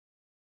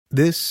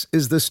This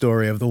is the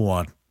story of the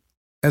one.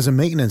 As a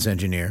maintenance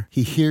engineer,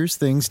 he hears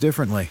things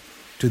differently.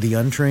 To the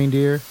untrained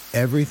ear,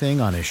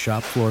 everything on his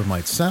shop floor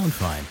might sound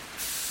fine,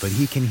 but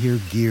he can hear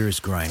gears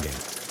grinding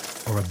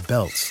or a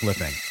belt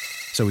slipping.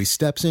 So he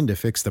steps in to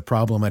fix the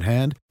problem at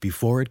hand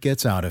before it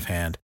gets out of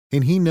hand.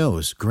 And he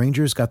knows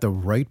Grainger's got the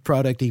right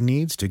product he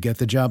needs to get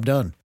the job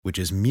done, which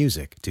is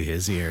music to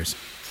his ears.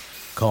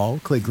 Call,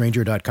 click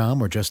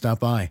Grainger.com, or just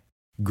stop by.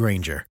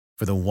 Grainger,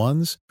 for the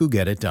ones who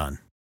get it done.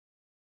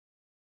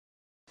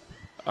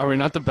 Are we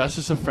not the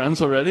bestest of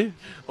friends already?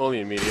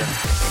 Only in media.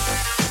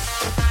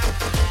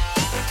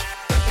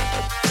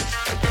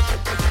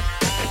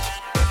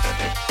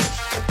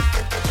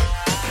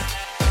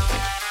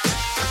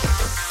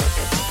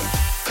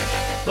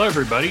 Hello,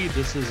 everybody.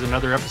 This is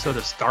another episode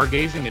of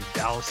Stargazing, a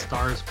Dallas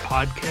Stars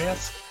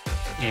podcast.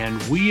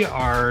 And we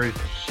are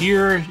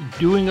here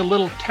doing a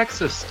little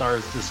Texas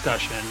Stars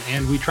discussion.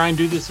 And we try and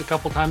do this a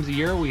couple times a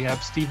year. We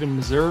have Stephen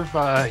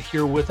Meserve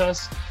here with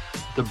us,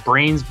 the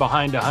brains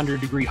behind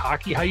 100 Degree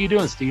Hockey. How you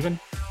doing, Stephen?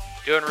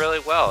 Doing really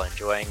well.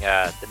 Enjoying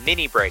the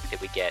mini break that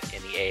we get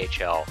in the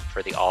AHL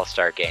for the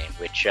All-Star game,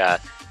 which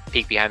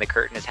peek behind the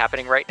curtain is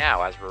happening right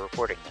now as we're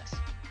recording this.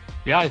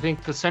 Yeah, I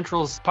think the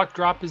Central's puck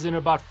drop is in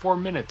about 4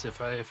 minutes,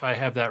 if I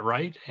have that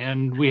right.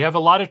 And we have a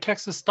lot of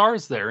Texas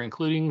Stars there,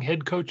 including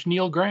head coach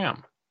Neil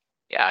Graham.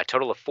 Yeah, a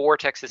total of 4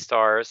 Texas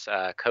Stars,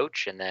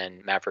 coach, and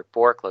then Maverick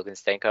Bourque, Logan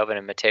Stankoven,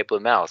 and Matej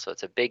Blumel. So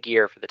it's a big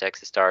year for the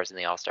Texas Stars in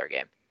the All-Star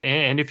game.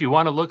 And if you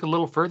want to look a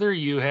little further,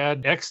 you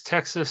had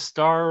ex-Texas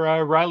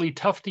star Riley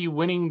Tufte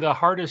winning the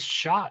hardest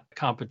shot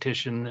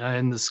competition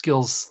in the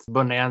skills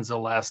bonanza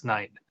last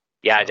night.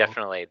 Yeah, So,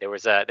 definitely. There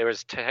was a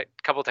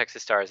couple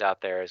Texas Stars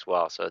out there as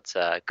well, so it's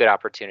a good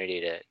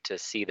opportunity to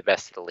see the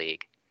best of the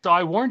league. So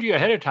I warned you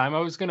ahead of time. I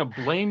was going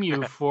to blame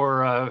you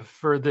for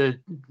the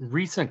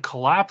recent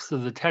collapse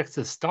of the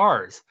Texas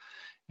Stars.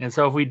 And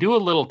so if we do a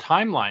little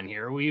timeline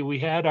here, we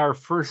had our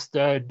first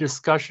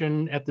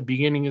discussion at the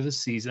beginning of the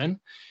season.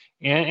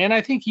 And I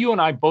think you and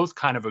I both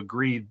kind of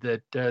agreed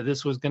that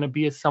this was going to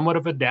be somewhat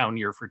of a down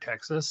year for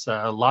Texas.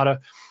 A lot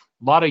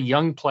of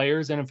young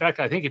players. And in fact,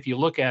 I think if you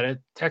look at it,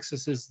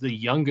 Texas is the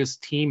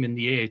youngest team in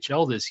the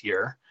AHL this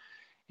year.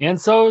 And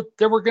so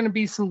there were going to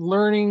be some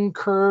learning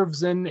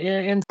curves and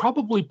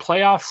probably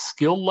playoff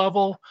skill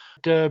level,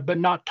 but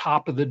not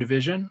top of the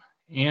division.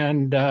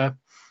 And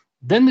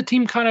then the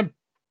team kind of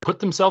put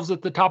themselves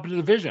at the top of the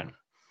division.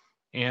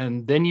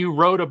 And then you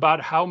wrote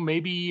about how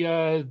maybe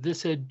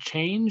this had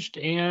changed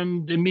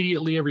and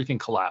immediately everything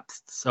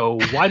collapsed. So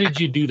why did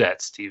you do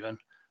that, Stephen?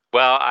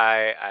 Well,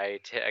 I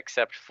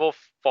accept full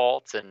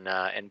fault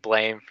and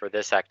blame for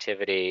this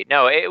activity.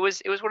 No, it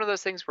was one of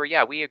those things where,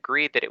 yeah, we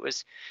agreed that it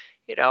was,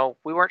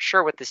 we weren't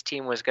sure what this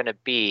team was going to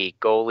be.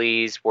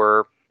 Goalies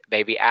were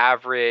maybe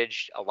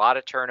average, a lot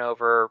of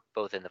turnover,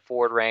 both in the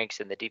forward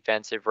ranks and the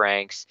defensive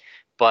ranks,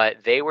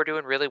 but they were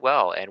doing really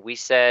well. And we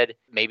said,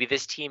 maybe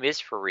this team is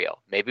for real.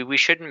 Maybe we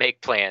shouldn't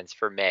make plans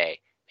for May.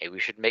 Maybe we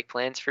should make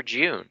plans for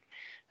June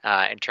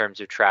in terms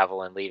of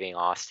travel and leaving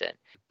Austin.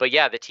 But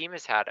yeah, the team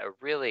has had a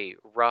really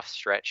rough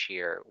stretch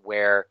here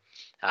where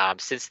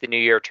since the new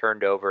year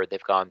turned over,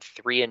 they've gone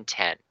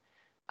 3-10.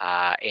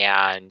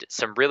 And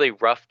some really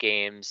rough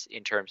games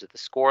in terms of the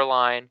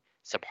scoreline,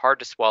 some hard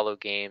to swallow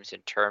games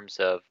in terms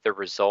of the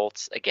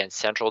results against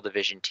Central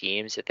Division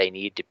teams that they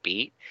need to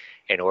beat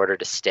in order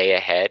to stay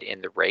ahead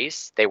in the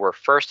race. They were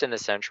first in the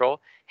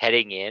Central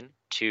heading in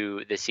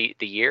to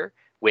the year,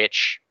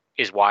 which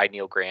is why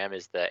Neil Graham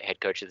is the head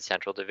coach of the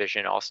Central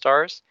Division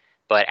All-Stars.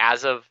 But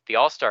as of the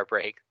All-Star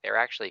break, they're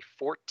actually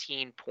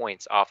 14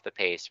 points off the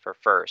pace for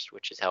first,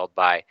 which is held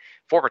by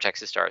former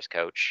Texas Stars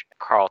coach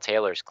Carl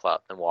Taylor's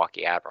club, the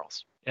Milwaukee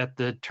Admirals. At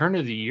the turn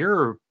of the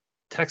year,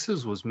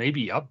 Texas was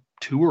maybe up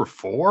 2 or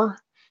 4.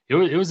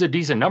 It was a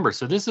decent number.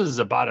 So this is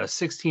about a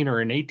 16 or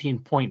an 18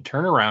 point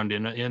turnaround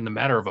in the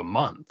matter of a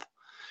month.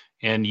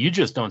 And you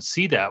just don't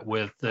see that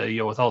with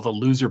with all the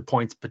loser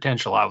points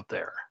potential out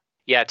there.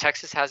 Yeah,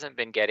 Texas hasn't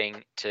been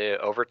getting to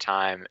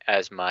overtime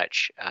as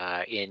much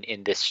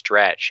in this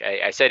stretch.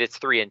 I said it's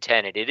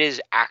 3-10, and it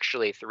is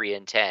actually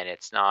 3-10.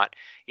 It's not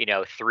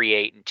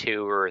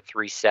 3-8-2 or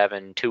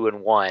 3-7,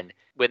 2-1.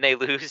 When they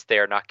lose,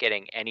 they're not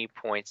getting any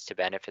points to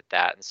benefit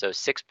that. And so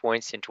 6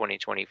 points in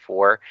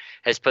 2024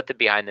 has put them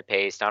behind the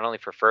pace, not only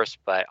for first,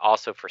 but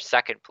also for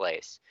second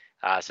place.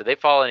 So they've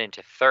fallen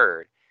into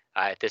third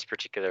at this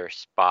particular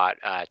spot,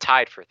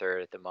 tied for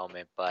third at the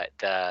moment. But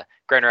the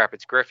Grand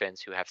Rapids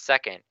Griffins, who have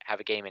second, have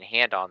a game in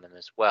hand on them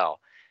as well.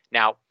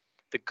 Now,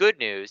 the good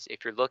news,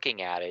 if you're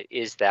looking at it,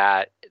 is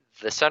that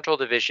the Central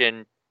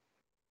Division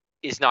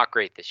is not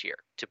great this year,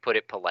 to put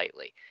it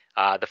politely.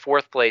 The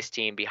fourth place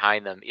team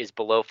behind them is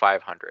below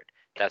 500.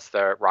 That's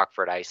the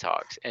Rockford Ice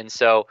Hogs. And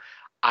so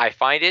I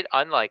find it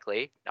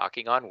unlikely,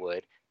 knocking on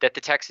wood, that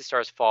the Texas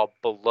Stars fall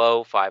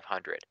below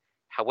 500.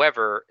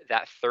 However,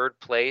 that third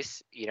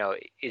place,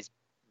 is,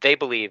 they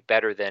believe,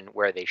 better than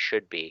where they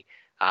should be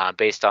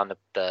based on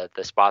the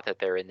spot that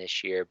they're in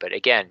this year. But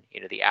again,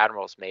 the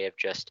Admirals may have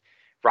just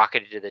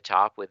rocketed to the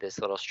top with this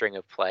little string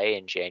of play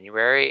in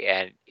January.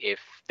 And if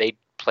they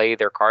play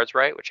their cards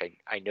right, which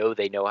I know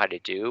they know how to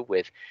do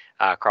with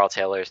Carl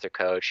Taylor as their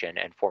coach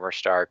and former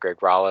star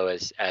Greg Rollo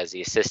as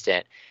the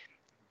assistant,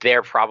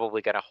 they're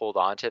probably going to hold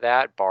on to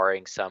that,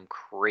 barring some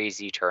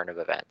crazy turn of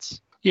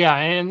events. Yeah,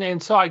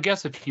 and so I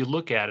guess if you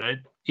look at it,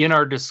 in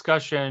our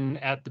discussion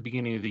at the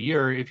beginning of the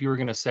year, if you were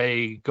going to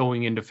say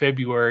going into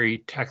February,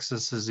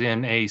 Texas is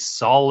in a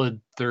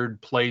solid third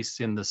place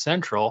in the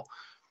Central,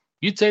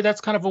 you'd say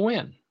that's kind of a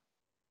win.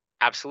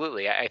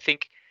 Absolutely. I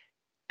think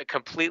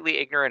completely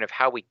ignorant of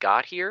how we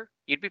got here,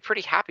 you'd be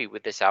pretty happy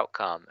with this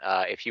outcome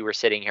if you were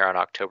sitting here on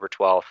October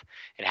 12th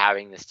and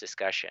having this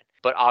discussion.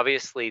 But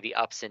obviously, the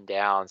ups and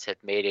downs have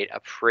made it a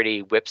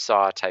pretty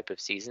whipsaw type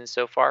of season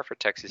so far for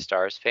Texas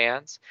Stars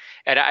fans.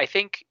 And I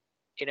think,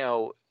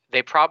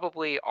 they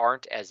probably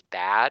aren't as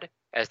bad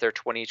as their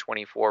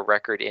 2024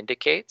 record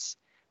indicates,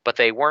 but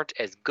they weren't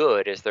as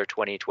good as their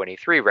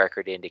 2023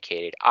 record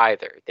indicated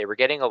either. They were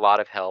getting a lot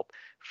of help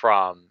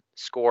from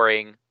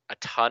scoring a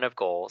ton of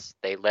goals.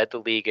 They led the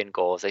league in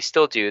goals. They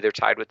still do. They're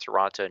tied with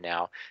Toronto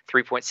now,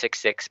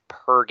 3.66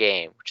 per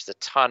game, which is a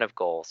ton of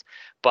goals,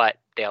 but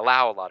they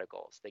allow a lot of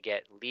goals. They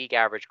get league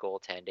average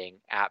goaltending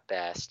at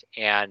best,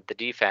 and the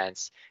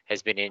defense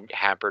has been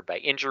hampered by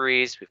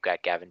injuries. We've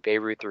got Gavin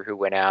Bayreuther who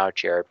went out.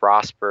 Jared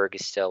Rosberg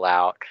is still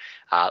out.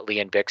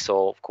 Leon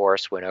Bixel, of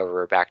course, went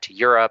over back to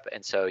Europe.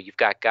 And so you've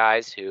got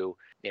guys who,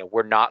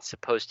 we're not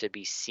supposed to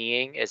be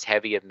seeing as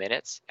heavy of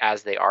minutes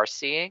as they are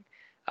seeing.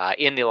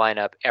 In the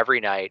lineup every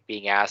night,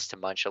 being asked to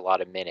munch a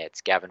lot of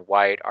minutes. Gavin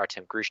White,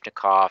 Artem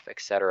Grushnikov,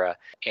 etc.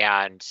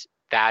 And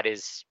that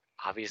is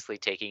obviously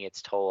taking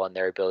its toll on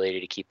their ability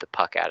to keep the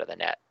puck out of the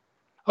net.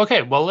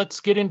 Okay, well, let's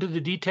get into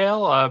the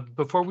detail.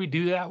 Before we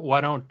do that,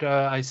 why don't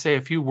I say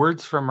a few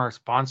words from our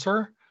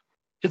sponsor?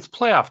 It's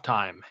playoff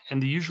time,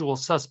 and the usual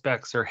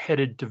suspects are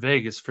headed to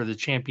Vegas for the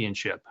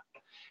championship.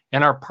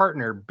 And our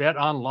partner,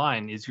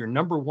 BetOnline, is your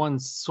number one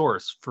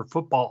source for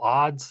football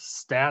odds,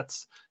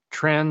 stats,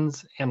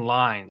 trends, and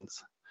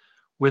lines.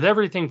 With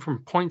everything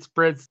from point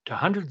spreads to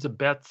hundreds of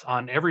bets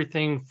on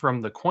everything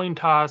from the coin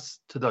toss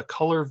to the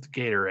color of the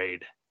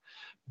Gatorade.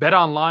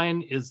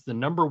 BetOnline is the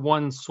number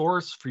one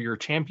source for your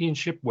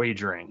championship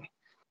wagering.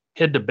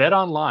 Head to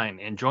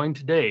BetOnline and join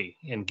today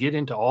and get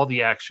into all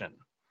the action.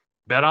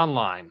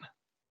 BetOnline,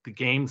 the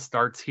game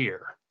starts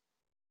here.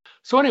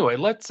 So anyway,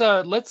 let's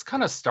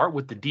kind of start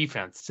with the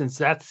defense, since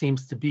that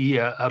seems to be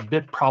a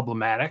bit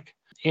problematic.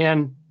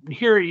 And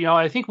here,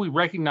 I think we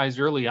recognized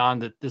early on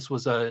that this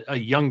was a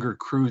younger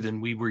crew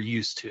than we were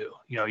used to.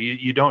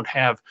 You don't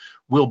have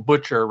Will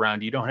Butcher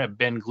around, you don't have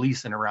Ben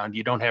Gleason around,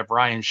 you don't have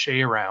Ryan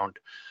Shea around.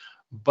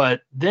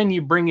 But then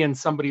you bring in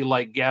somebody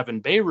like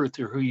Gavin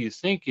Bayreuther, who you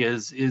think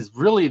is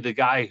really the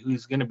guy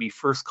who's going to be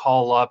first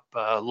call up,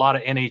 a lot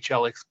of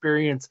NHL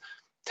experience,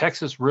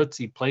 Texas roots.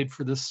 He played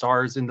for the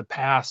Stars in the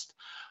past,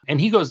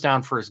 and he goes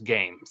down for his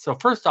game. So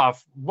first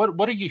off,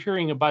 what are you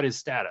hearing about his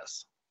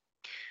status?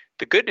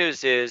 The good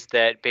news is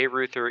that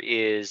Bayreuther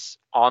is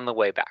on the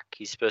way back.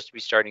 He's supposed to be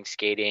starting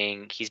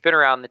skating. He's been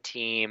around the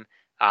team.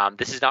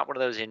 This is not one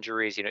of those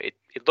injuries.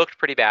 It looked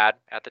pretty bad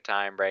at the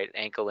time, right?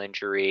 Ankle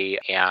injury,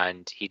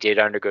 and he did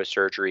undergo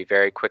surgery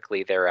very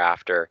quickly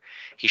thereafter.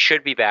 He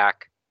should be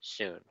back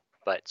soon,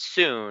 but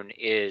soon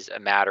is a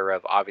matter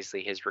of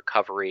obviously his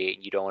recovery.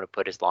 You don't want to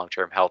put his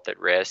long-term health at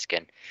risk,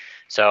 and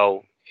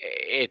so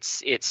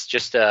it's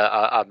just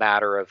a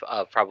matter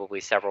of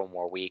probably several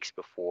more weeks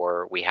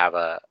before we have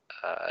a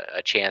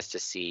chance to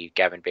see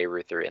Gavin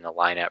Bayreuther in the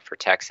lineup for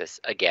Texas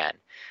again.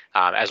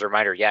 As a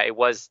reminder, it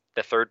was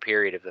the third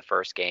period of the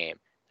first game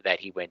that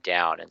he went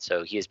down, and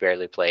so he has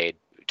barely played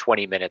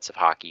 20 minutes of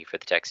hockey for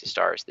the Texas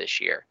Stars this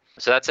year.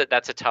 So that's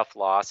a tough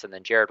loss. And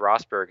then Jared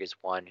Rosberg is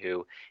one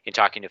who, in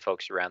talking to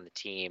folks around the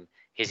team,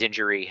 his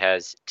injury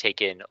has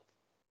taken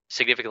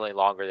significantly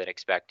longer than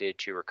expected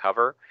to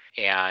recover,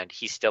 and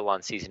he's still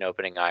on season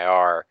opening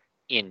IR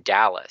in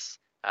Dallas.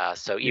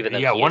 So even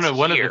though one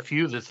of the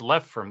few that's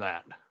left from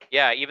that.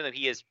 Yeah, even though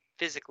he is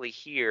physically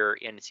here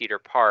in Cedar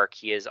Park,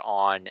 he is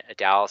on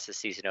Dallas'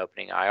 season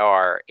opening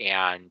IR,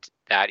 and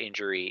that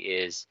injury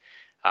is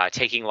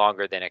taking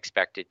longer than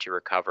expected to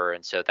recover.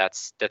 And so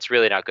that's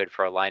really not good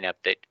for a lineup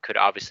that could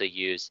obviously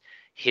use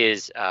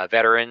his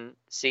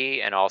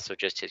veterancy and also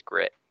just his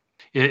grit.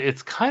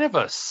 It's kind of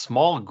a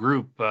small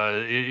group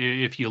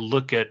if you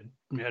look at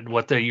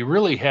what you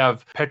really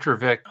have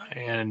Petrovic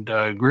and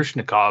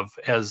Grushnikov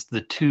as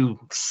the two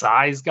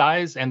size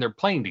guys, and they're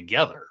playing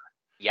together.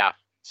 Yeah,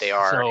 they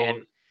are. So,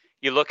 and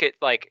you look at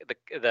like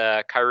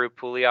the Kyrou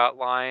Pouliot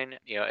line,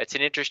 it's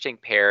an interesting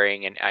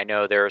pairing, and I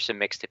know there are some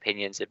mixed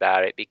opinions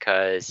about it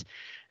because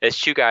there's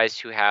two guys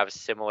who have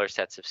similar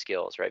sets of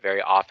skills, right?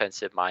 Very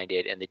offensive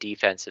minded, and the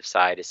defensive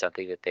side is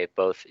something that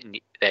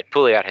that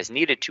Pouliot has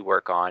needed to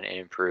work on and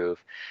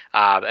improve,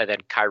 and then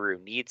Kyrou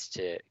needs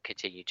to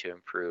continue to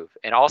improve.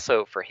 And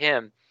also for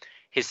him,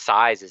 his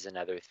size is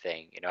another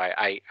thing.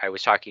 I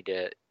was talking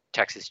to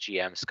Texas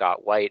GM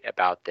Scott White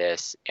about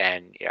this,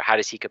 and how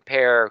does he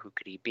compare? Who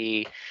could he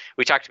be?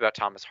 We talked about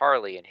Thomas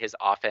Harley and his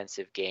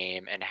offensive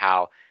game and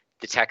how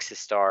the Texas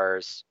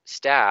Stars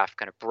staff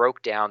kind of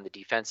broke down the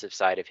defensive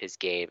side of his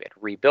game and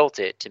rebuilt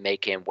it to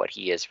make him what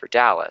he is for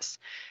Dallas.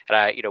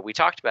 And we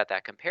talked about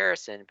that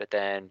comparison, but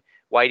then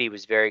Whitey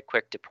was very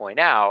quick to point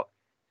out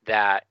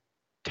that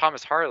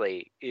Thomas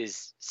Harley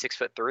is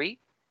 6'3"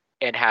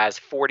 and has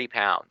 40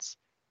 pounds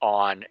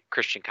on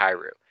Christian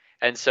Kyrou.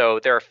 And so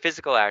there are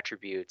physical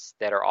attributes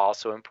that are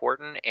also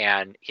important,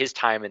 and his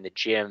time in the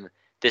gym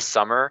this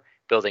summer,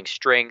 building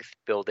strength,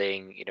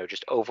 building,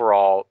 just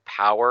overall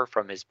power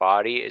from his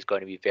body is going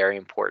to be very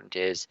important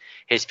to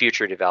his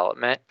future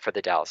development for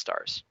the Dallas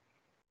Stars.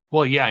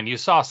 Well, yeah, and you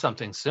saw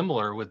something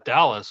similar with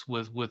Dallas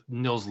with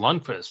Nils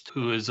Lundqvist,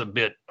 who is a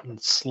bit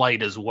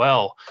slight as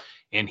well.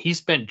 And he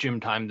spent gym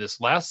time this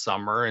last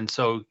summer. And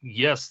so,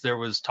 yes, there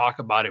was talk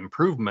about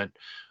improvement.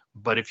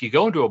 But if you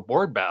go into a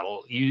board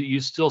battle, you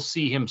still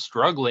see him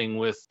struggling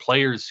with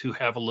players who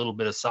have a little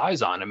bit of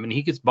size on him, and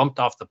he gets bumped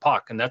off the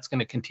puck, and that's going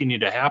to continue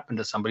to happen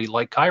to somebody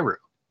like Kyrou.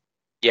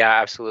 Yeah,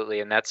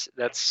 absolutely, and that's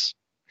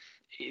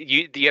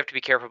you have to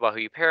be careful about who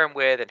you pair him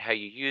with and how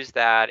you use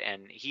that.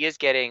 And he is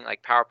getting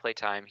like power play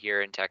time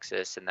here in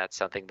Texas, and that's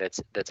something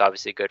that's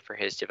obviously good for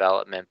his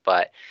development.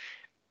 But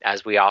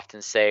as we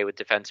often say with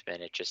defensemen,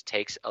 it just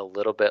takes a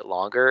little bit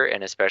longer,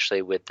 and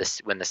especially with this,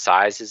 when the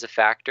size is a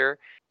factor,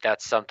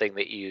 that's something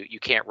that you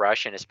can't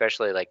rush. And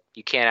especially like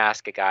you can't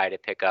ask a guy to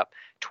pick up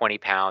 20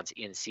 pounds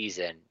in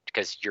season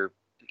because you're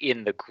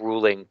in the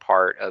grueling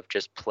part of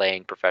just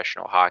playing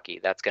professional hockey.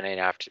 That's going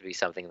to have to be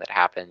something that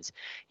happens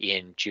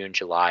in June,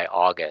 July,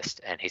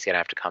 August, and he's going to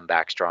have to come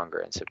back stronger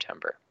in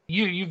September.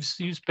 You've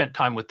spent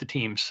time with the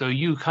team, so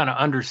you kind of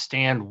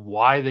understand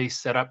why they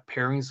set up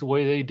pairings the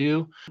way they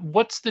do.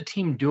 What's the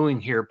team doing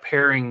here,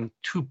 pairing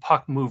two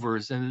puck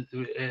movers in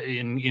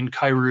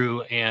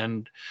Kyrou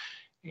and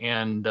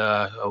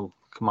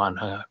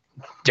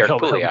Derek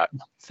Pouliot.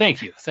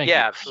 Thank you.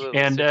 Yeah, absolutely.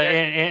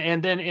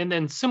 And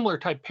then similar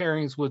type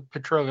pairings with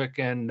Petrovic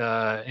and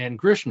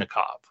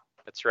Grishnikov.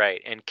 That's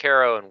right. And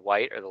Caro and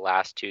White are the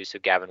last two. So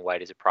Gavin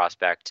White is a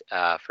prospect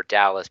for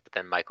Dallas, but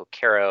then Michael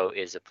Caro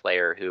is a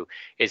player who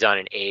is on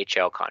an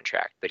AHL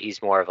contract, but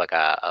he's more of like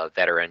a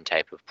veteran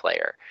type of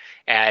player.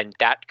 And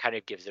that kind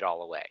of gives it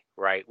all away,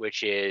 right?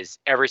 Which is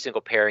every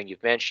single pairing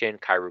you've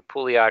mentioned, Kyrou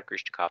Pouliot,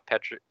 Grishnikov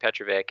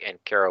Petrovic, and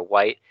Caro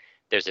White,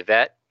 there's a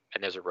vet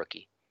and there's a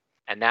rookie.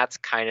 And that's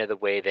kind of the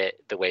way that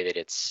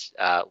it's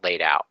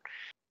laid out.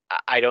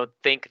 I don't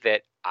think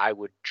that I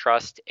would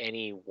trust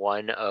any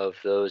one of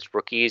those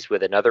rookies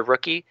with another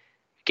rookie,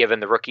 given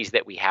the rookies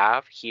that we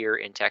have here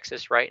in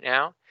Texas right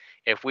now.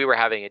 If we were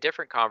having a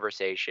different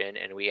conversation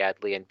and we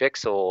had Lian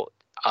Bichsel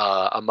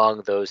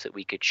among those that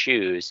we could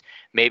choose,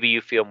 maybe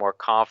you feel more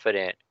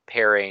confident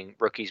pairing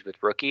rookies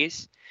with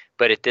rookies.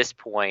 But at this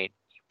point,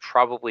 you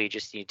probably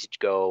just need to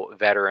go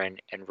veteran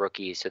and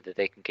rookie so that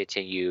they can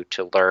continue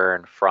to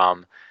learn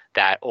from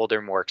that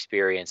older, more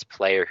experienced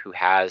player who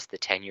has the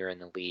tenure in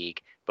the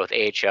league, both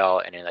AHL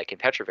and in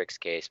Petrovic's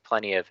case,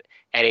 plenty of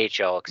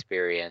NHL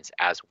experience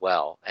as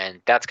well.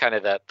 And that's kind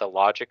of the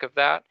logic of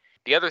that.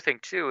 The other thing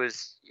too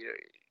is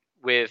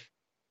with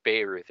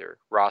Bayreuther,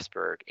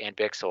 Rosberg, and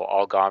Bichsel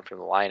all gone from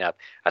the lineup,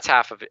 that's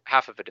half of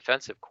a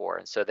defensive core.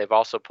 And so they've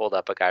also pulled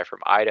up a guy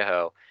from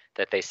Idaho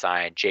that they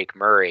signed, Jake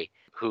Murray,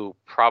 who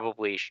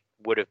probably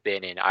would have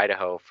been in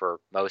Idaho for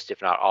most,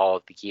 if not all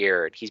of the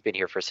year. And he's been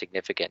here for a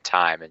significant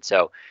time. And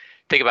so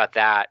think about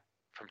that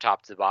from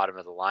top to the bottom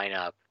of the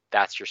lineup.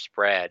 That's your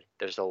spread.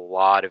 There's a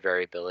lot of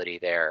variability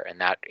there.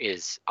 And that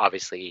is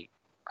obviously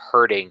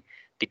hurting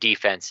the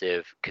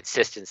defensive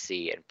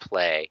consistency and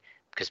play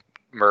because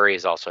Murray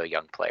is also a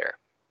young player.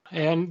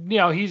 And,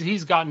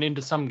 he's gotten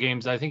into some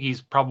games. I think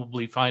he's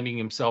probably finding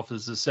himself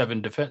as a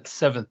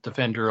seventh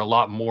defender a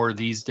lot more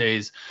these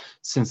days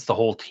since the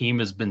whole team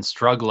has been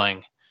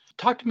struggling.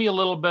 Talk to me a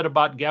little bit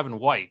about Gavin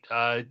White,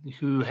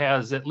 who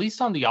has, at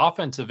least on the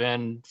offensive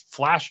end,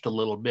 flashed a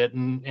little bit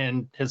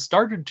and has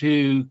started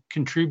to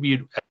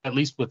contribute, at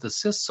least with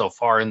assists so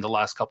far in the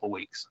last couple of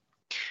weeks.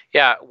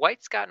 Yeah,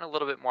 White's gotten a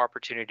little bit more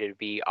opportunity to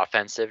be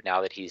offensive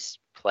now that he's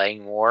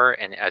playing more.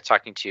 And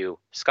talking to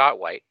Scott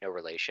White, no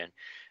relation,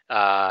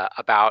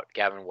 about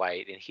Gavin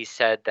White, and he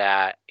said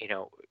that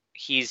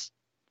he's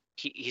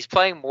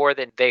playing more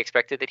than they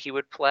expected that he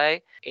would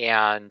play,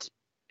 and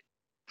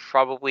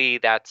probably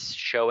that's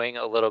showing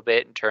a little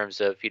bit in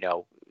terms of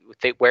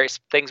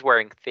things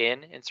wearing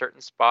thin in certain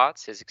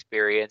spots, his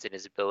experience and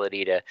his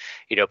ability to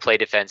play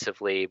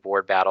defensively,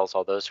 board battles,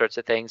 all those sorts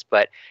of things.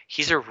 But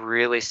he's a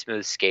really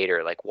smooth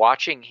skater. Like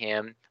watching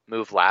him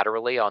move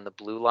laterally on the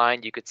blue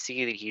line, you could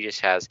see that he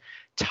just has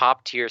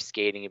top tier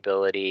skating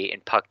ability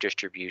and puck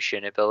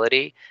distribution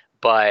ability.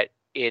 But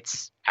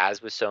it's,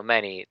 as with so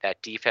many,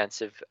 that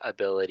defensive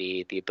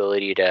ability, the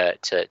ability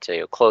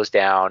to close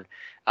down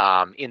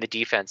in the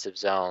defensive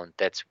zone.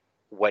 That's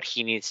what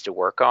he needs to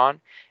work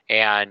on.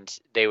 And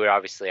they would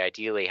obviously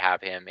ideally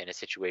have him in a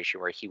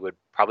situation where he would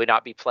probably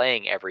not be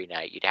playing every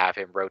night. You'd have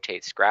him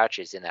rotate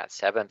scratches in that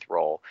seventh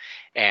role,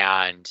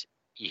 and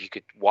you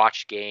could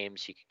watch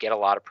games, you could get a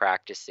lot of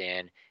practice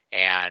in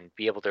and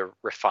be able to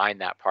refine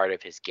that part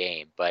of his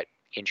game. But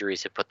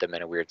injuries have put them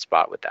in a weird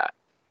spot with that.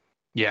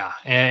 Yeah,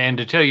 and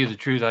to tell you the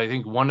truth, I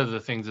think one of the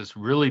things that's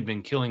really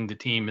been killing the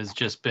team has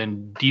just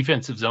been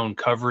defensive zone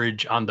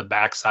coverage on the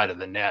backside of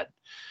the net,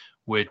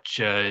 which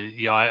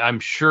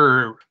I'm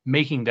sure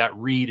making that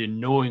read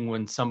and knowing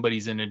when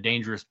somebody's in a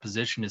dangerous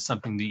position is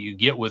something that you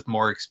get with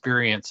more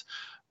experience.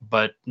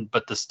 But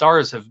the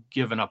Stars have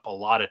given up a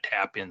lot of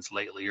tap ins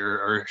lately,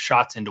 or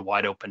shots into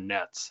wide open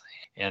nets,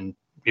 and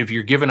if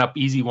you're giving up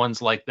easy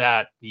ones like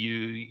that,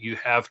 you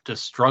have to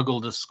struggle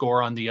to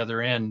score on the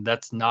other end.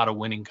 That's not a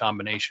winning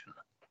combination.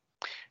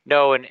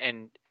 No,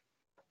 and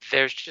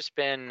there's just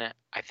been,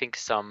 I think,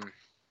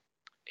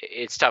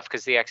 it's tough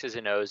because the X's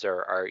and O's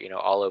are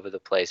all over the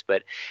place,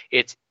 but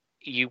it's,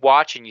 you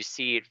watch and you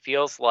see, it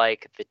feels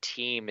like the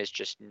team is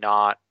just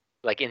not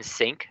like in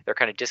sync. They're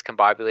kind of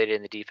discombobulated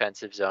in the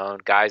defensive zone.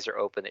 Guys are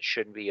open that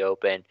shouldn't be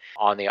open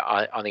on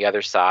the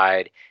other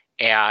side.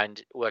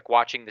 And like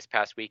watching this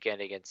past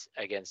weekend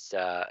against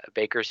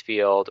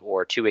Bakersfield,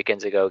 or 2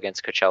 weekends ago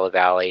against Coachella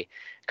Valley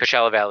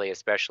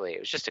especially, it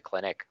was just a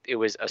clinic. It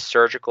was a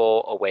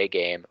surgical away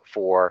game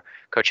for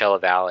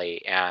Coachella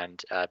Valley,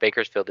 and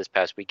Bakersfield this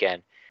past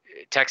weekend.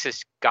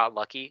 Texas got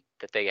lucky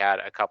that they had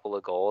a couple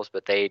of goals,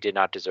 but they did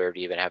not deserve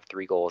to even have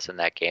 3 goals in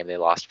that game. They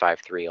lost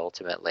 5-3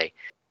 ultimately.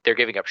 They're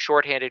giving up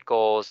shorthanded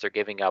goals. They're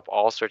giving up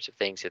all sorts of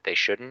things that they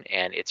shouldn't,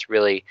 and it's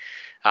really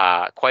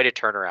quite a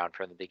turnaround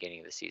from the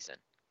beginning of the season.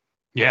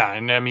 Yeah,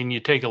 and I mean, you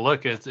take a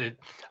look at it.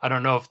 I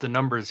don't know if the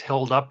numbers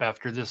held up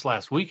after this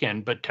last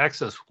weekend, but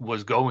Texas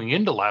was going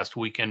into last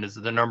weekend as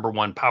the number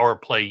 1 power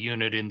play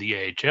unit in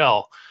the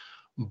AHL.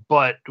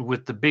 But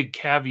with the big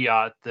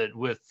caveat that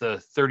with the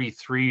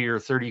 33 or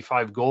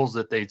 35 goals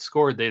that they'd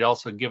scored, they'd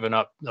also given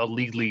up a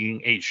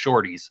league-leading 8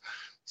 shorties.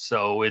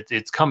 So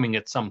it's coming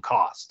at some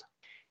cost.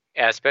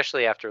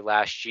 Especially after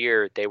last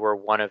year, they were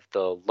one of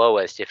the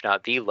lowest, if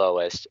not the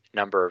lowest,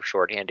 number of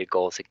shorthanded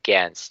goals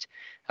against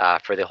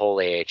for the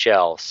whole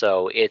AHL.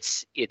 So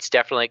it's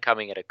definitely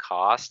coming at a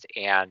cost,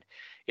 and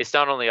it's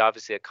not only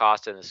obviously a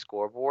cost on the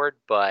scoreboard,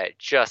 but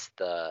just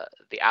the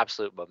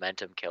absolute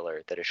momentum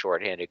killer that a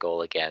shorthanded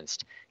goal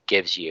against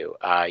gives you.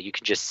 You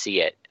can just see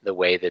it, the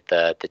way that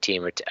the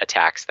team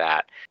attacks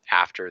that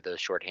after those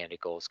shorthanded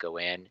goals go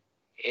in.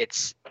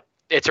 It's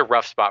a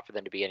rough spot for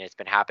them to be in. It's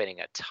been happening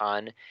a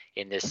ton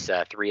in this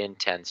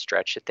 3-10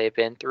 stretch that they've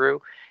been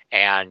through,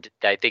 and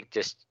I think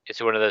just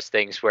it's one of those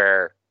things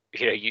where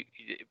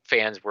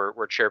fans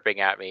were chirping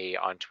at me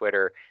on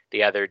Twitter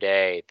the other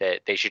day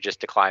that they should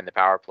just decline the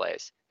power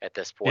plays at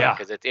this point,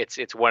 because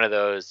it's one of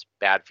those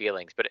bad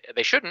feelings. But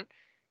they shouldn't,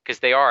 because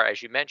they are,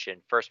 as you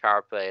mentioned, first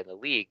power play in the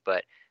league,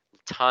 but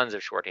tons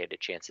of shorthanded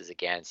chances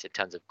against and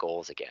tons of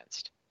goals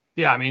against.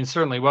 Yeah, I mean,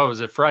 certainly. What was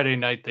it? Friday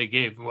night they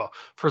gave. Well,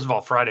 first of all,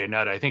 Friday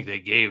night I think they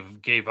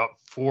gave up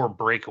 4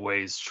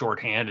 breakaways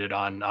shorthanded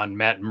on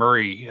Matt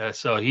Murray,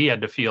 so he had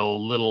to feel a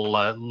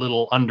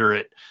little under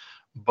it.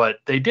 But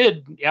they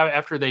did,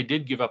 after they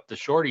did give up the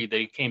shorty,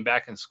 they came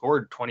back and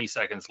scored 20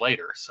 seconds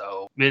later.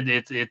 So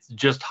it's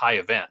just high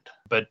event.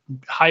 But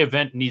high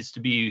event needs to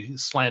be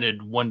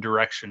slanted one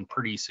direction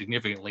pretty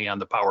significantly on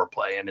the power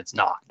play, and it's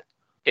not.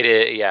 It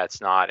is, yeah,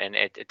 it's not. And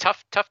it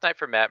tough night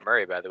for Matt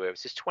Murray, by the way. It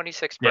was his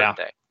 26th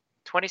birthday.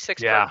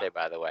 26th birthday,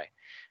 by the way.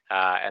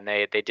 And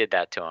they did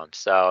that to him.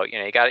 So,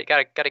 you got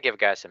to give a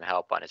guy some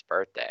help on his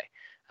birthday.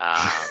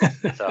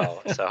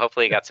 So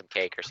hopefully you got some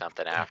cake or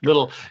something after.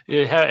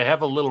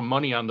 Have a little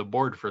money on the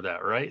board for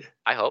that, right?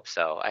 I hope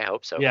so.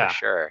 Yeah. For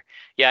sure.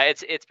 Yeah,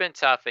 it's been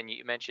tough, and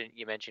you mentioned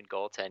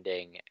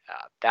goaltending.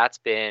 That's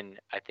been,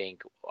 I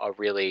think, a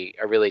really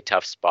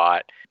tough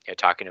spot.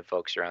 Talking to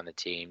folks around the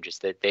team,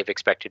 just that they've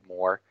expected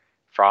more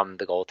from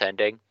the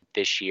goaltending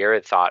this year.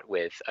 I thought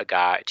with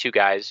two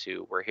guys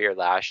who were here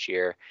last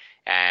year,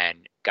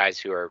 and guys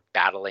who are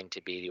battling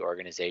to be the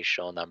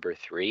organizational number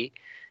 3,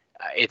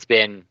 it's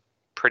been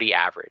pretty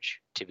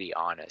average, to be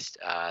honest.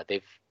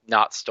 They've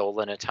not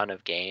stolen a ton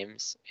of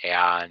games,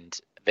 and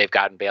they've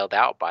gotten bailed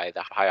out by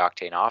the high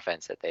octane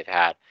offense that they've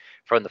had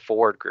from the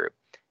forward group.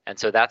 And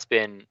so that's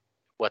been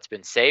what's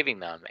been saving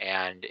them.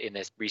 And in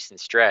this recent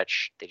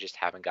stretch, they just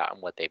haven't gotten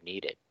what they've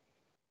needed.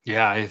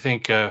 Yeah, I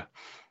think I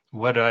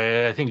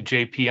think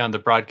JP on the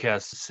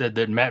broadcast said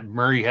that Matt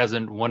Murray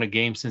hasn't won a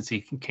game since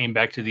he came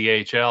back to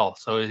the AHL.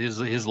 So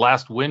his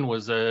last win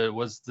was the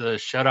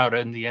shutout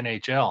in the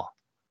NHL.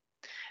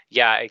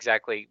 Yeah,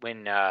 exactly.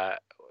 When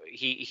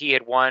he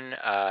had won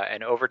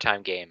an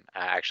overtime game.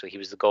 Actually, he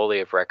was the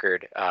goalie of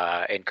record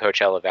in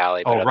Coachella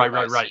Valley. But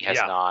right. He has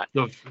not.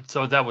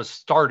 So that was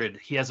started.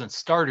 He hasn't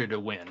started a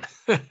win.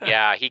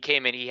 Yeah, he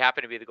came in. He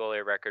happened to be the goalie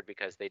of record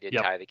because they did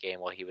tie the game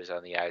while he was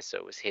on the ice, so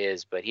it was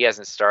his. But he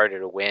hasn't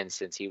started a win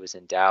since he was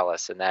in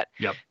Dallas, and that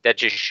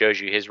just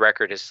shows you his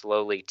record has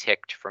slowly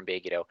ticked from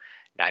being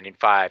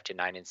 9-5 to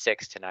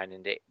 9-6 to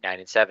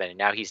 9-7, and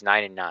now he's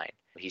 9-9.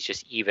 He's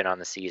just even on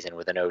the season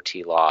with an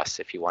OT loss,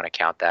 if you want to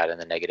count that in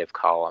the negative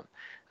column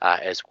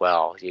as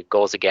well.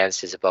 Goals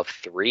against is above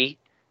 3,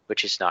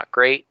 which is not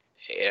great.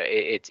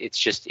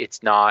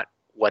 It's not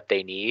what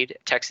they need.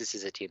 Texas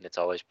is a team that's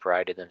always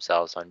prided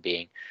themselves on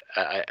being,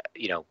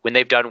 when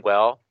they've done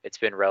well, it's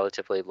been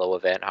relatively low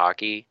event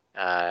hockey,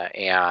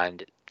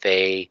 and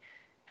they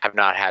have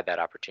not had that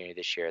opportunity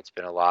this year. It's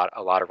been a lot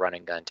of run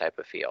and gun type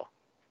of feel.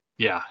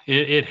 Yeah,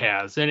 it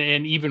has.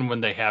 And even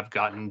when they have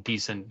gotten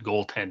decent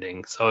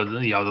goaltending, so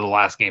the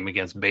last game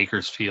against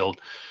Bakersfield,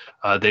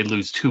 they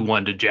lose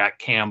 2-1 to Jack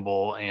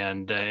Campbell,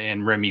 and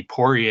Remy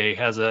Poirier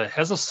has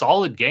a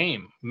solid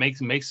game, makes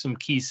some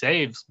key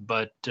saves,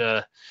 but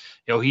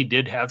he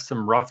did have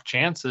some rough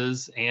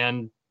chances,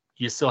 and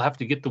you still have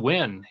to get the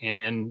win.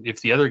 And if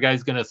the other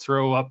guy's going to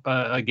throw up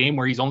a game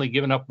where he's only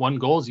given up 1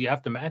 goal, you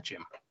have to match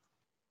him.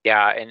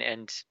 Yeah,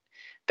 and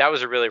that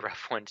was a really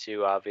rough one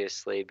too,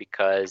 obviously,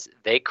 because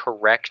they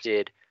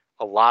corrected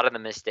a lot of the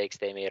mistakes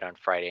they made on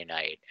Friday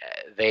night.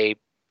 They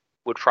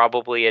would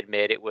probably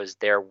admit it was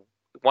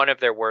one of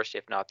their worst,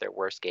 if not their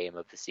worst game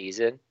of the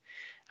season,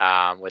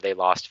 where they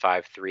lost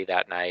 5-3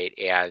 that night.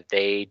 And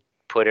they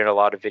put in a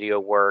lot of video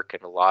work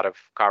and a lot of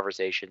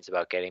conversations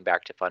about getting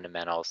back to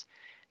fundamentals.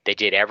 They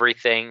did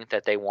everything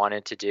that they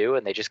wanted to do,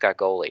 and they just got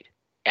goalied.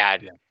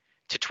 And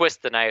to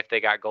twist the knife,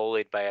 they got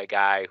goalied by a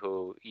guy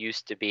who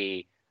used to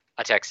be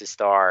a Texas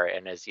Star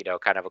and is,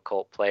 kind of a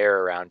cult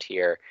player around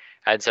here.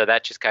 And so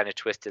that just kind of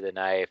twisted the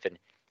knife. And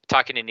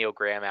talking to Neil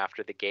Graham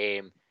after the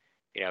game,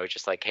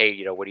 just like,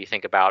 hey, what do you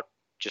think about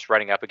just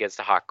running up against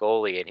a hot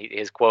goalie? And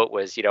his quote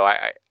was,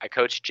 I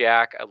coach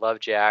Jack. I love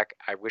Jack.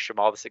 I wish him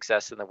all the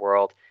success in the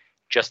world,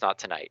 just not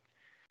tonight.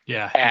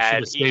 Yeah, you should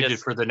have saved it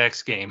for the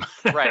next game.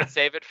 Right,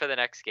 save it for the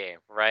next game,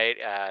 right?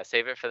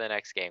 Save it for the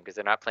next game because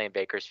they're not playing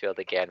Bakersfield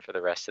again for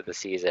the rest of the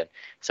season.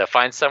 So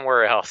find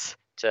somewhere else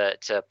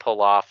to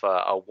pull off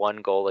a 1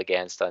 goal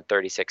against on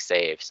 36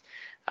 saves,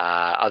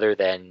 other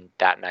than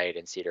that night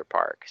in Cedar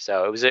Park.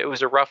 So it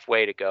was a rough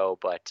way to go,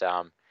 but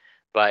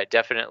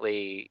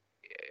definitely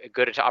a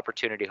good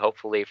opportunity,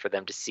 hopefully, for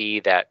them to see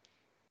that,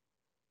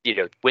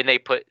 when they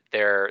put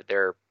their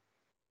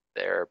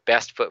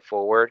best foot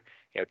forward,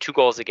 2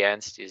 goals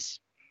against is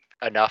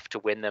enough to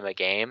win them a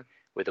game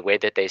with the way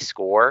that they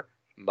score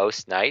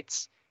most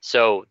nights.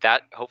 So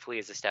that hopefully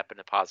is a step in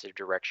a positive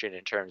direction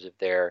in terms of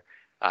their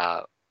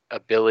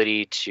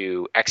ability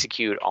to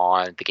execute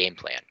on the game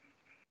plan.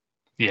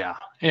 Yeah.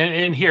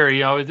 And here,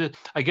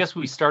 I guess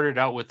we started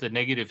out with the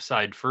negative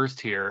side first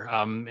here.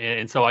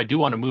 And so I do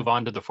want to move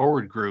on to the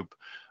forward group,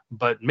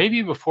 but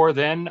maybe before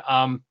then,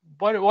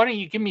 why don't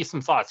you give me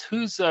some thoughts?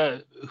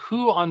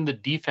 Who on the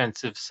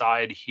defensive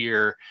side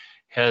here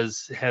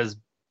has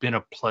been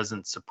a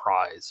pleasant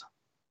surprise?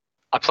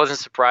 A pleasant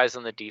surprise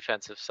on the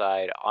defensive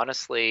side.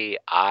 Honestly,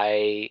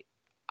 I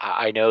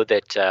know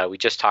that we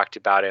just talked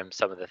about him,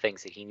 some of the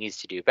things that he needs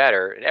to do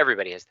better, and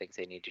everybody has things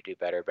they need to do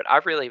better. But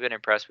I've really been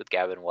impressed with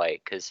Gavin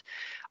White because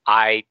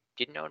I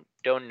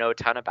don't know a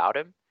ton about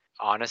him,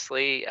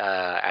 honestly.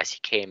 As he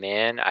came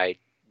in, I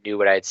knew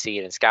what I had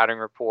seen in scouting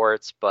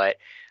reports, but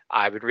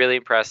I've been really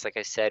impressed, like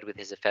I said, with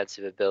his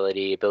offensive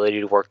ability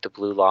to work the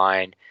blue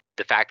line.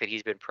 The fact that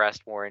he's been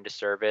pressed more into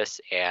service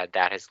and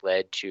that has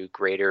led to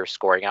greater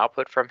scoring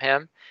output from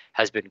him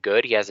has been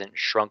good. He hasn't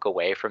shrunk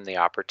away from the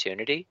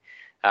opportunity.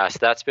 So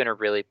that's been a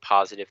really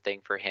positive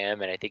thing for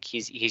him. And I think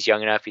he's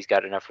young enough. He's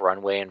got enough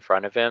runway in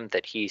front of him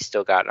that he's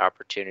still got an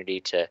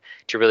opportunity to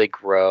really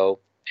grow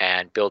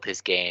and build his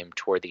game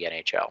toward the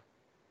NHL.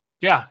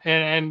 Yeah.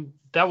 And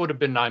that would have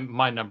been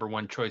my number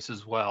one choice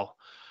as well.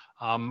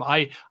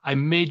 I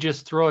may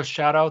just throw a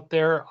shout out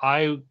there.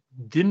 I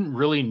didn't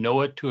really know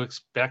what to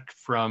expect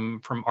from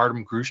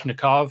Artem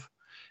Grushnikov,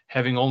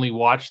 having only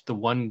watched the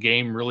one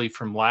game really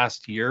from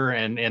last year,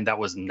 and that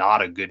was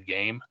not a good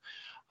game.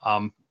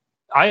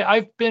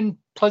 I've been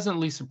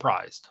pleasantly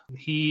surprised.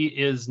 He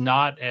is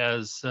not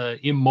as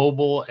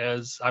immobile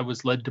as I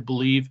was led to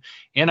believe,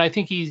 and I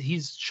think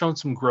he's shown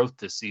some growth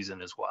this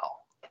season as well.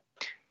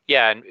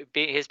 Yeah, and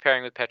his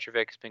pairing with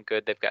Petrovic has been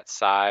good. They've got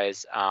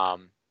size.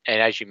 And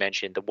as you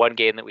mentioned, the one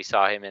game that we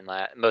saw him in,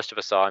 most of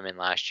us saw him in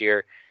last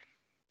year,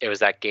 it was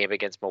that game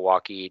against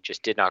Milwaukee.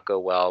 Just did not go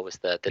well. It was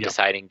the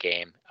deciding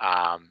game.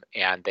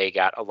 And they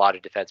got a lot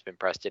of defensemen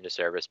pressed into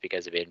service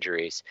because of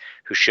injuries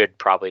who should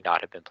probably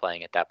not have been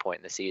playing at that point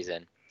in the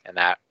season. And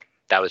that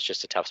was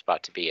just a tough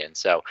spot to be in.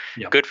 So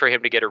Good for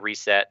him to get a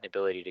reset and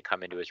ability to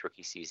come into his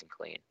rookie season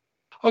clean.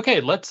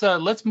 Okay, let's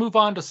move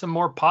on to some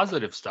more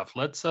positive stuff.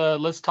 Let's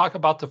talk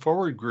about the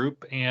forward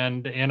group,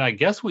 and I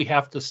guess we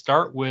have to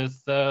start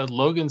with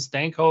Logan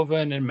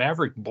Stankoven and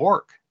Mavrik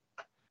Bourque.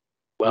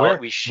 Well,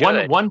 we should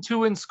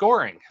 1-2 in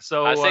scoring.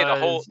 So I'd say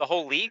the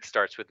whole league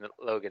starts with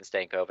Logan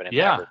Stankoven and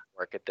Mavrik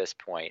Bourque at this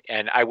point.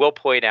 And I will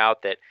point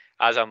out that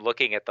as I'm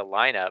looking at the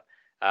lineup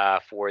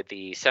for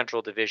the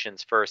Central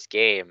Division's first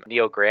game,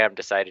 Neil Graham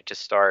decided to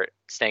start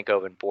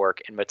Stankoven,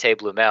 Bourque, and Matej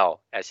Blumel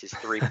as his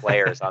 3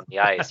 players on the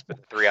ice for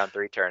the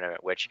 3-on-3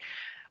 tournament, which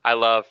I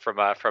love from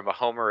a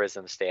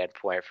homerism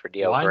standpoint for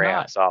Neil Graham.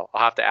 Not? So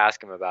I'll have to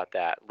ask him about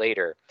that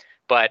later.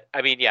 But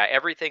I mean,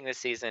 everything this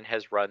season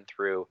has run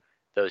through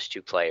those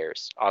 2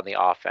 players on the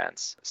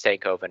offense,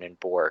 Stankoven and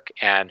Bourque.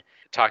 And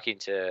talking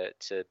to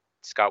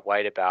Scott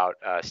White about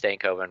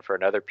Stankoven for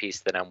another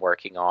piece that I'm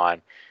working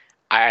on,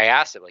 I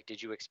asked him,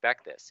 did you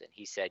expect this? And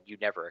he said, you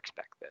never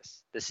expect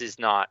this.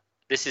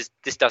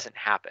 This doesn't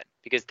happen.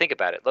 Because think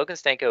about it. Logan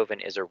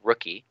Stankoven is a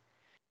rookie,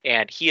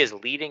 and he is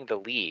leading the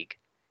league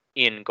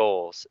in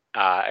goals.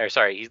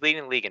 He's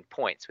leading the league in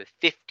points with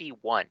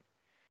 51.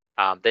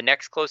 The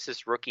next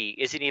closest rookie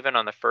isn't even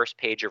on the first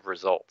page of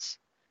results,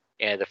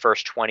 the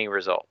first 20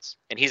 results,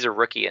 and he's a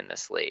rookie in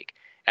this league.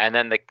 And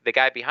then the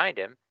guy behind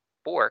him,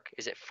 Bork,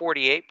 is at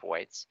 48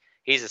 points.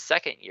 He's a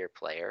second-year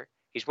player.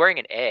 He's wearing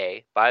an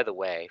A, by the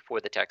way,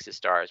 for the Texas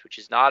Stars, which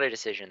is not a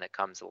decision that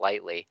comes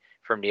lightly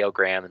from Neil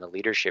Graham and the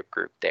leadership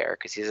group there,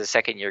 because he's a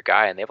second-year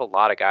guy, and they have a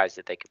lot of guys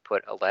that they could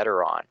put a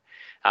letter on.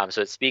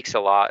 So it speaks a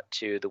lot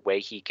to the way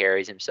he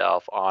carries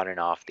himself on and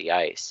off the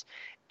ice.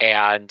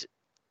 And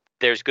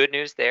there's good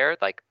news there.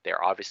 Like,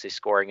 they're obviously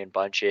scoring in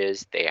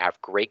bunches. They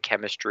have great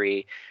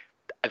chemistry.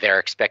 They're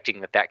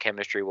expecting that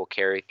chemistry will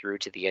carry through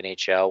to the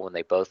NHL when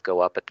they both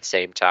go up at the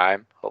same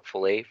time,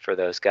 hopefully, for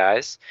those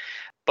guys.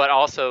 But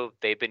also,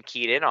 they've been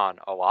keyed in on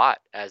a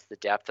lot as the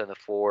depth on the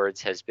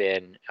forwards has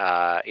been,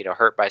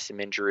 hurt by some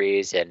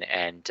injuries, and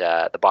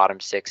the bottom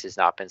six has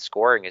not been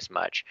scoring as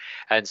much.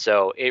 And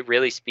so it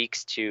really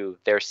speaks to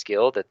their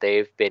skill that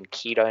they've been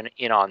keyed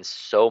in on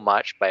so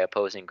much by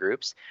opposing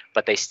groups,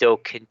 but they still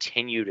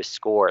continue to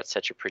score at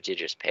such a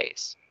prodigious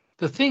pace.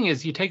 The thing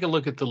is, you take a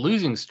look at the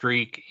losing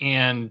streak,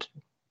 and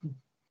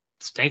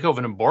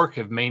Stankoven and Bork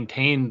have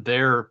maintained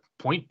their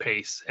point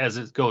pace as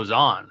it goes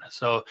on.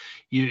 So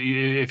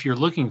if you're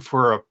looking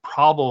for a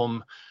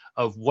problem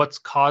of what's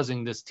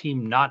causing this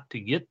team not to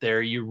get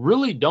there, you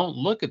really don't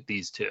look at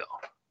these two.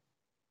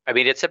 I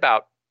mean, it's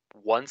about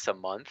once a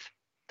month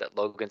that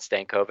Logan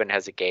Stankoven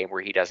has a game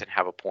where he doesn't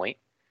have a point.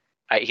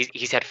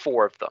 He's had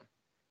 4 of them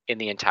in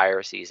the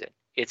entire season.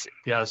 It's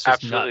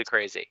absolutely nuts.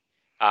 Crazy.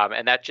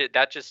 And that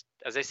just,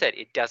 as I said,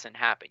 it doesn't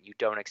happen. You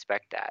don't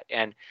expect that.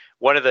 And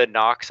one of the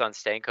knocks on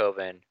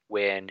Stankoven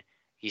when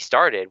he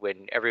started,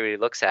 when everybody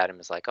looks at him,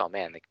 is like, oh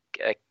man,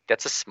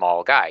 that's a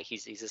small guy.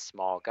 He's a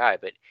small guy,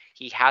 but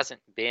he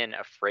hasn't been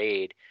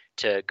afraid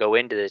to go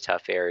into the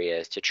tough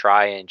areas, to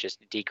try and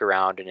just deke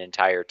around an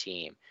entire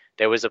team.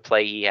 There was a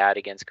play he had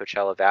against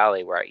Coachella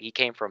Valley where he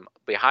came from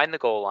behind the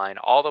goal line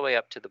all the way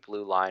up to the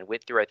blue line,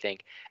 went through, I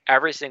think,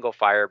 every single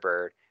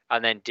Firebird,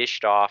 and then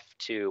dished off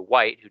to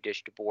White, who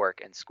dished to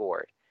Bork and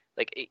scored.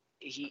 Like,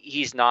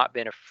 he's not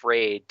been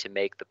afraid to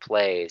make the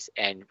plays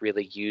and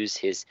really use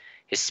his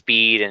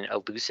speed and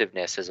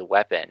elusiveness as a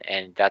weapon.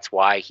 And that's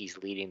why he's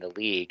leading the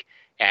league.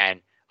 And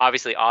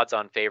obviously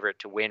odds-on favorite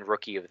to win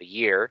Rookie of the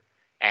Year.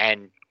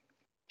 And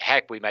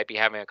heck, we might be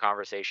having a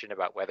conversation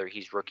about whether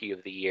he's Rookie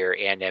of the Year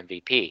and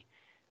MVP,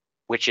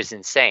 which is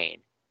insane,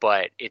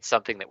 but it's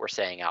something that we're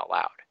saying out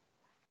loud.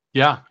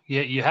 Yeah,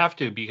 you have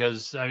to,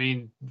 because I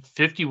mean,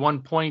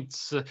 51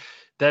 points,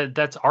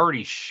 that's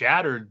already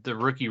shattered the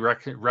rookie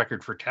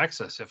record for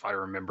Texas, if I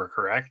remember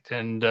correct,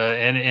 and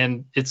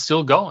it's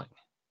still going.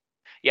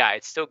 Yeah,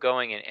 it's still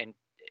going, and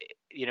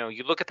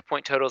you look at the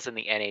point totals in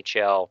the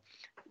NHL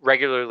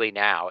regularly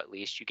now. At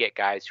least you get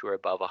guys who are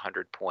above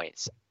 100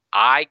 points.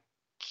 I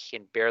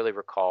can barely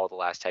recall the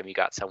last time you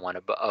got someone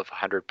above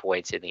 100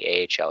 points in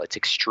the AHL. It's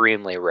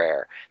extremely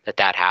rare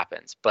that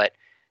happens, but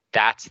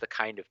that's the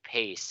kind of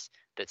pace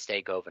that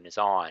Stankoven is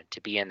on, to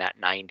be in that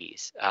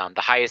 90s.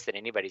 The highest that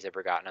anybody's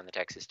ever gotten on the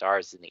Texas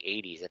Stars is in the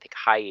 80s. I think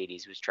high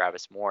 80s was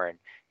Travis Morin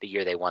the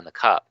year they won the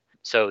Cup.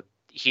 So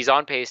he's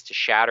on pace to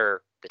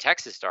shatter the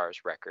Texas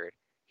Stars record.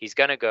 He's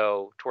going to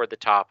go toward the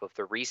top of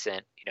the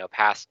recent,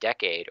 past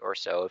decade or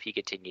so if he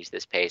continues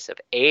this pace of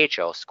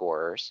AHL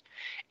scorers.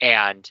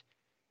 And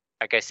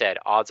like I said,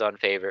 odds-on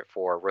favorite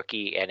for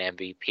rookie and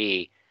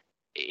MVP.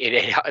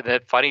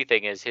 The funny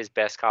thing is his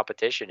best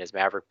competition is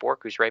Maverick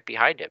Bork, who's right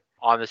behind him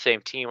on the same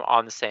team,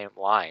 on the same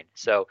line.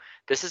 So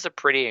this is a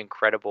pretty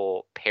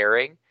incredible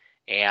pairing,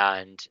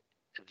 and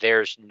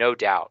there's no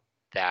doubt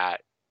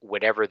that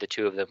whenever the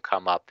two of them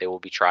come up, they will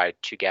be tried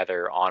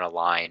together on a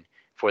line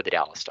for the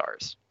Dallas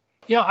Stars.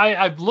 Yeah,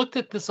 I've looked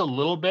at this a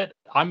little bit.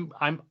 I'm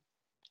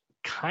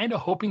kind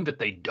of hoping that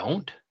they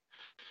don't,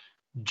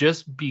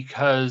 just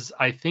because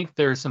I think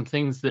there are some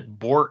things that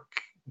Bork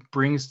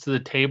brings to the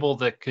table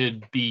that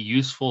could be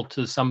useful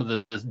to some of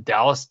the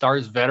Dallas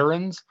Stars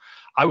veterans.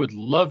 I would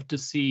love to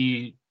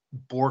see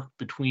Bork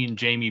between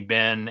Jamie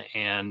Benn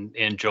and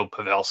Joe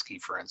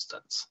Pavelski, for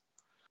instance.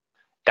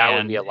 That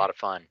would be a lot of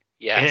fun.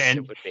 Yes,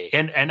 it would be.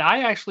 And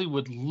I actually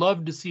would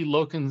love to see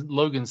Logan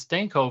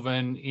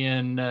Stankoven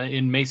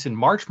in Mason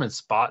Marchment's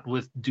spot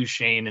with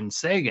Duchesne and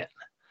Sagan.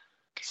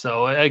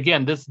 So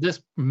again,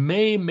 this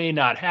may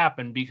not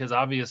happen, because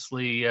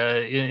obviously,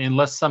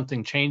 unless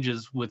something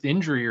changes with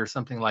injury or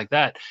something like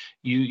that,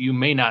 you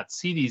may not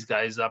see these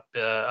guys up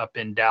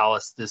in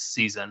Dallas this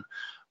season.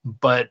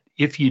 But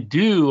if you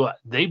do,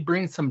 they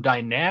bring some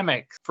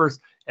dynamics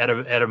first at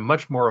a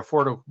much more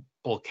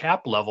affordable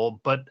cap level,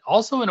 but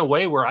also in a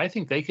way where I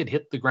think they could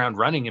hit the ground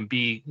running and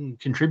be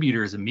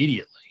contributors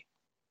immediately.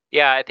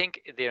 Yeah, I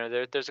think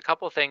there's a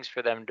couple of things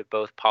for them to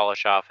both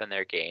polish off in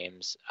their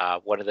games.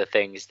 One of the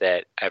things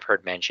that I've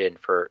heard mentioned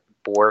for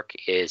Bork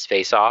is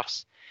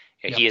face-offs.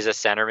 Yep. He is a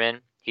centerman.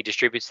 He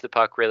distributes the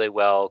puck really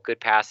well, good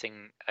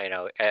passing,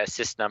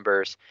 assist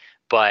numbers,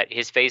 but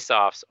his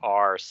face-offs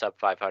are sub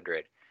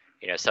 500,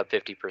 sub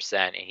 50%,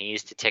 and he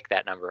needs to tick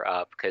that number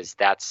up, because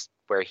that's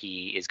where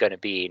he is going to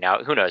be.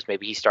 Now, who knows?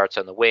 Maybe he starts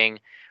on the wing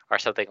or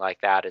something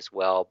like that as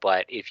well.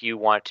 But if you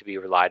want to be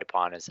relied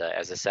upon as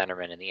a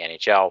centerman in the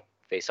NHL,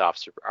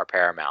 faceoffs are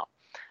paramount.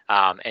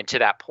 And to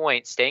that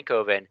point,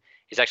 Stankoven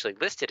is actually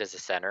listed as a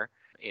center,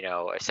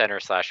 a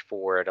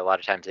center/forward. A lot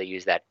of times they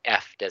use that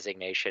F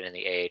designation in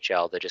the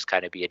AHL to just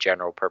kind of be a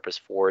general purpose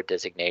forward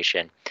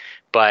designation.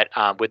 But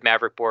with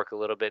Mavrik Bourque a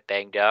little bit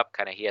banged up,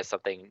 kind of he has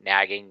something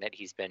nagging that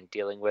he's been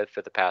dealing with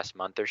for the past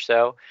month or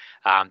so.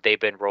 They've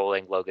been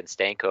rolling Logan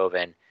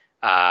Stankoven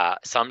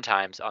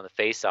sometimes on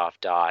the faceoff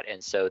dot.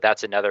 And so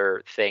that's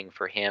another thing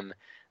for him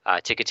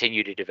to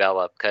continue to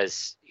develop,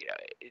 because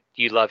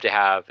you love to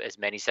have as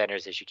many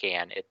centers as you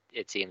can.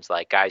 It seems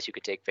like guys who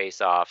could take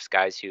faceoffs,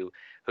 guys who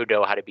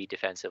know how to be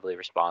defensively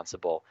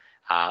responsible,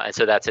 and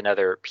so that's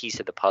another piece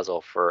of the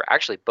puzzle for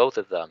actually both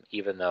of them.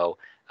 Even though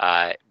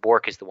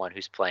Bourque is the one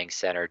who's playing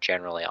center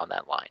generally on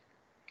that line.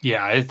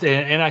 Yeah,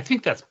 and I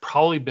think that's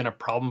probably been a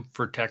problem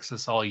for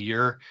Texas all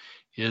year.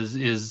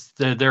 Is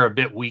they're a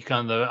bit weak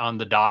on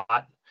the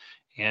dot.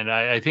 And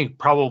I think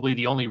probably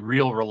the only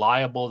real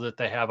reliable that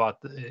they have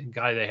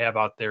guy they have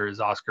out there is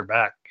Oscar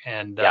Beck.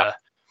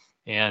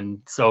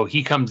 And so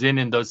he comes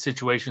in those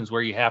situations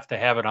where you have to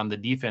have it on the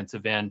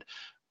defensive end.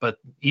 But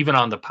even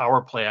on the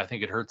power play, I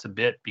think it hurts a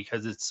bit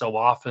because it's so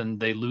often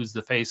they lose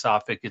the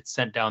faceoff, it gets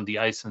sent down the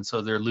ice. And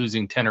so they're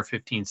losing 10 or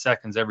 15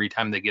 seconds every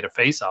time they get a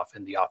faceoff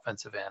in the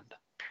offensive end.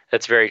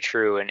 That's very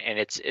true, and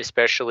it's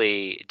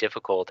especially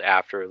difficult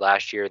after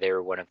last year. They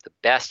were one of the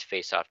best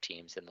faceoff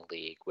teams in the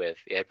league with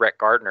Rhett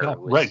Gardner.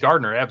 Rhett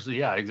Gardner,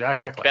 absolutely, yeah,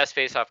 exactly. Best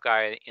faceoff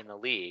guy in the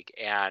league,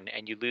 and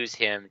you lose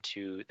him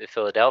to the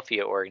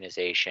Philadelphia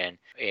organization,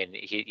 and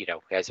he,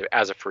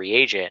 as a free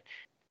agent.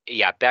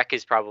 Yeah, Beck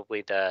is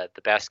probably the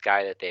best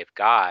guy that they've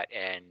got,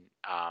 and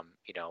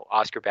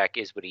Oscar Beck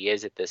is what he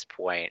is at this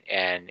point,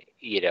 and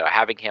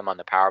having him on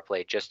the power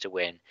play just to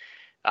win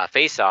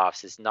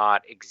face-offs is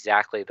not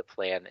exactly the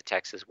plan that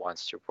Texas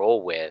wants to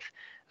roll with.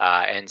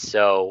 And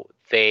so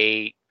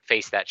they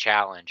face that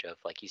challenge of,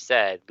 like you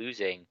said,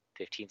 losing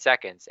 15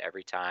 seconds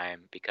every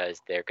time because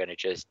they're going to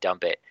just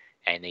dump it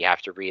and they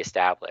have to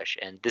reestablish.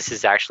 And this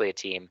is actually a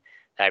team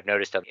that I've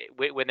noticed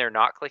when they're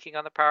not clicking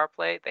on the power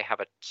play, they have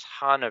a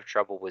ton of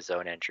trouble with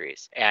zone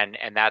entries. And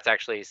that's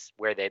actually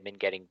where they've been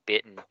getting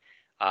bitten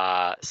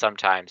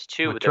sometimes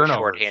too with their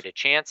shorthanded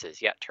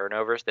chances. Yeah,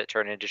 turnovers that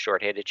turn into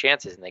shorthanded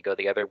chances, and they go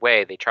the other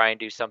way. They try and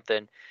do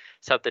something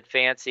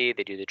fancy.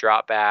 They do the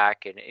drop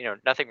back, and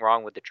nothing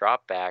wrong with the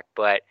drop back,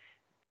 but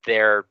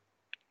they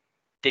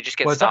just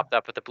get stopped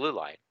up at the blue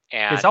line.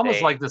 And it's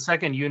almost like the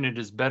second unit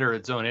is better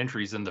at zone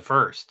entries than the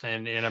first.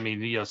 And I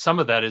mean, some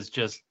of that is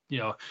just,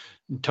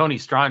 Tony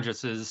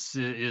Strangis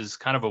is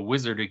kind of a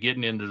wizard at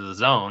getting into the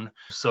zone.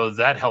 So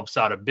that helps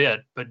out a bit,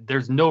 but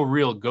there's no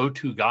real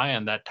go-to guy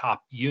on that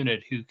top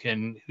unit who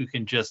can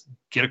just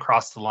get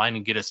across the line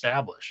and get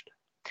established.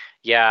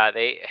 Yeah,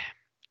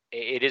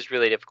 it is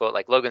really difficult.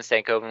 Like Logan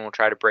Stankoven will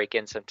try to break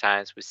in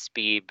sometimes with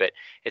speed, but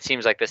it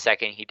seems like the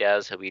second he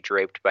does, he'll be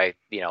draped by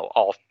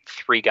all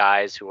three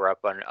guys who are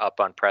up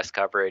on press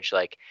coverage.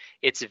 Like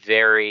it's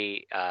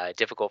very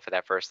difficult for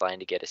that first line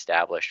to get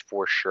established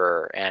for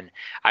sure. And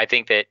I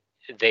think that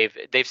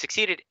they've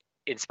succeeded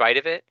in spite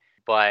of it,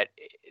 but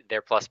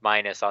their plus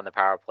minus on the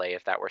power play,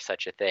 if that were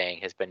such a thing,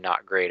 has been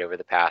not great over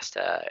the past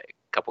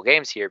couple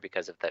games here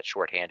because of that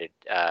shorthanded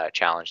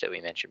challenge that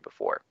we mentioned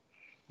before.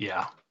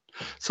 Yeah.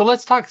 So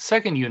let's talk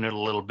second unit a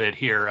little bit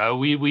here.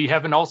 We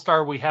have an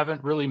all-star we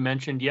haven't really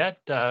mentioned yet,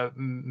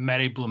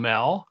 Matty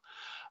Blumel.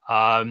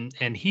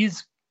 And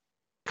he's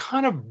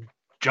kind of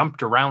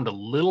jumped around a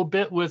little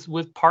bit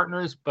with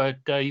partners, but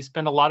he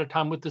spent a lot of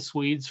time with the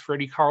Swedes,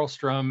 Freddie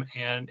Karlstrom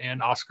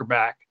and Oscar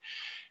Beck.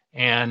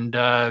 And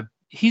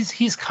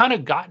he's kind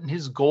of gotten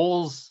his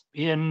goals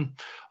in,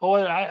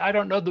 I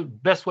don't know the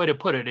best way to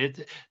put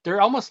it.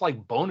 They're almost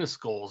like bonus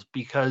goals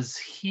because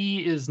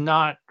he is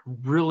not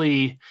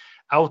really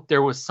out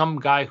there with some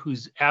guy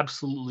who's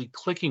absolutely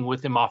clicking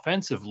with him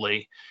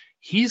offensively.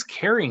 He's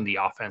carrying the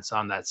offense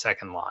on that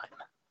second line.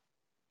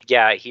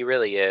 Yeah, he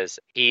really is.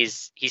 He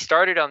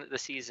started on the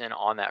season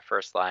on that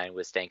first line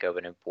with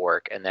Stankoven and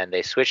Bourque, and then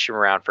they switched him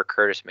around for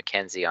Curtis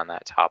McKenzie on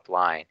that top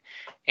line.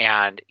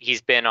 And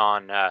he's been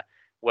on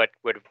what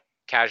would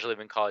casually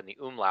been calling the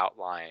umlaut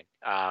line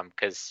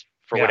because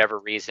for whatever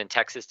reason,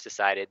 Texas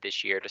decided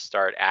this year to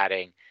start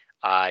adding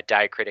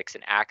diacritics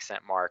and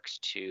accent marks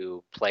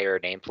to player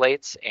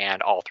nameplates,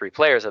 and all three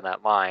players on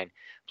that line,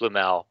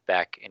 Blumel,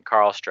 Beck, and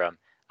Karlstrom,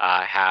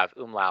 have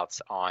umlauts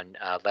on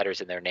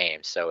letters in their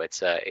names. So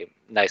it's a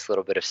nice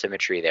little bit of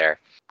symmetry there.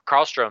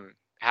 Karlstrom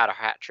had a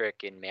hat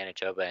trick in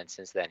Manitoba, and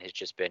since then has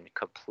just been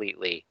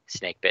completely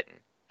snake bitten.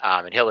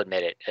 And he'll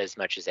admit it as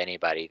much as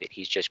anybody that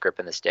he's just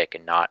gripping the stick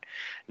and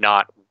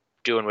not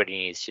doing what he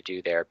needs to do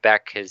there.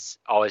 Beck has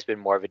always been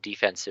more of a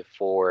defensive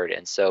forward,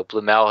 and so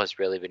Blumel has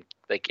really been,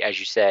 like as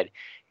you said,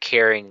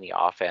 carrying the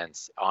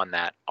offense on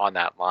that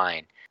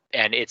line.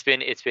 And it's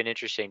been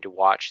interesting to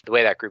watch the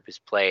way that group is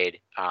played.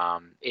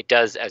 It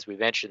does, as we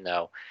mentioned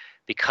though,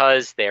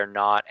 because they're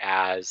not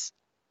as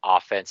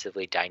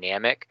offensively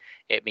dynamic,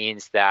 it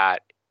means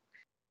that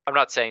I'm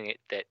not saying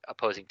that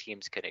opposing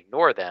teams can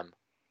ignore them,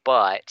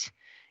 but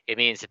it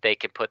means that they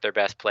can put their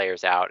best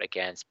players out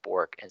against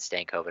Bork and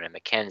Stankoven and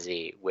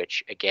McKenzie,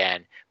 which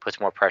again puts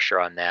more pressure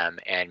on them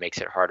and makes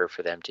it harder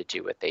for them to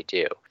do what they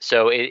do.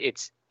 So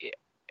it's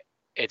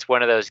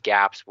one of those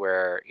gaps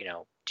where,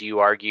 do you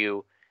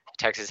argue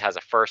Texas has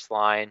a first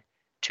line,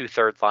 2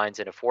 third lines,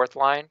 and a fourth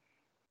line?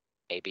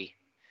 Maybe.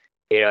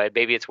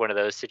 Maybe it's one of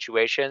those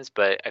situations,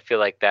 but I feel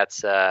like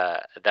that's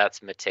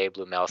Matej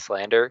Blumel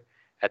slander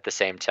at the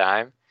same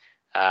time.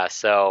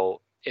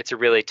 So it's a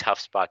really tough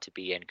spot to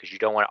be in because you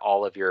don't want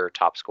all of your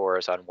top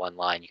scorers on one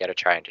line. You got to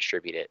try and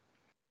distribute it.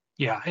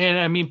 Yeah, and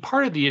I mean,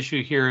 part of the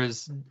issue here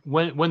is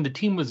when the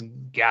team was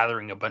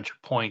gathering a bunch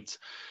of points,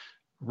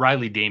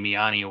 Riley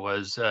Damiani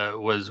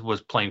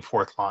was playing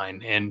fourth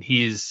line, and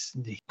he's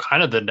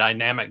kind of the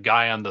dynamic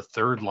guy on the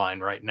third line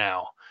right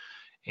now.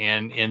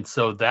 And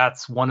so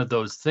that's one of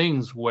those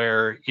things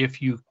where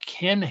if you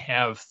can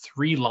have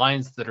 3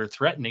 lines that are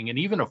threatening and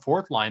even a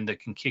fourth line that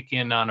can kick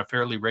in on a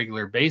fairly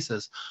regular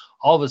basis,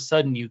 all of a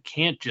sudden you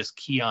can't just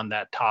key on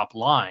that top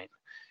line.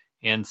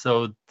 And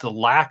so the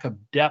lack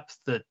of depth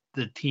that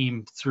the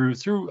team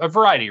through a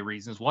variety of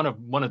reasons, one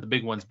of the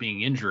big ones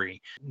being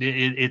injury,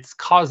 it's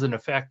caused an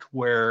effect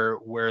where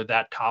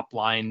that top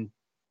line,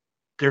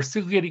 they're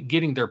still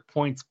getting their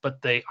points,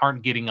 but they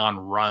aren't getting on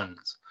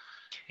runs.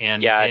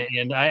 And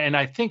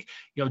I think,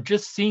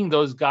 just seeing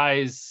those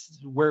guys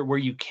where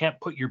you can't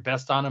put your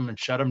best on them and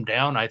shut them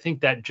down, I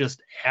think that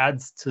just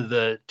adds to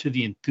the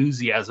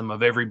enthusiasm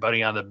of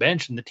everybody on the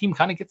bench, and the team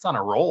kind of gets on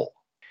a roll.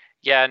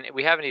 Yeah, and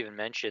we haven't even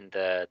mentioned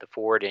the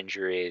forward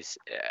injuries.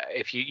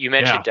 If you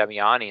mentioned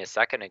Damiani a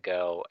second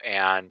ago,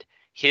 and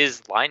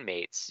his line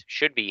mates,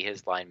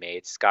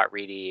 Scott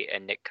Reedy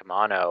and Nick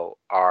Camano,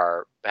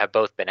 have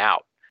both been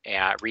out.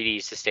 And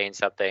Reedy sustained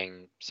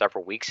something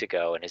several weeks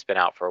ago and has been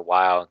out for a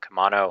while. And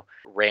Camano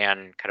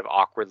ran kind of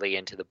awkwardly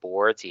into the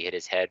boards. He hit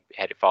his head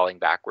falling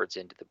backwards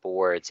into the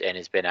boards and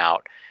has been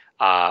out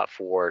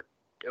for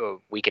a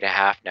week and a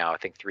half now, I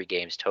think 3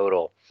 games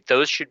total.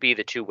 Those should be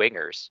the 2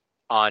 wingers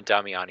on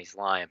Damiani's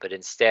line, but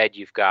instead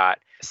you've got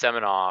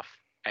Semenoff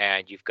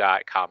and you've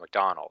got Kyle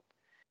McDonald.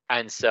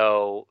 And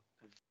so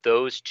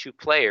those 2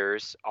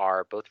 players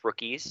are both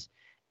rookies.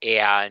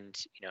 And,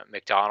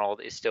 McDonald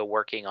is still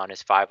working on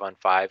his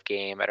 5-on-5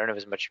 game. I don't have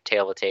as much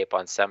tail of tape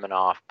on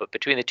Semenoff, but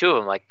between the 2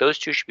 of them, those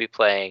 2 should be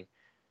playing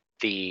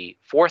the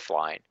fourth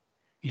line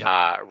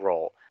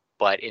role.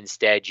 But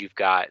instead, you've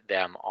got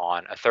them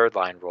on a third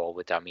line role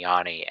with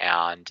Damiani.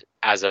 And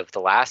as of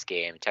the last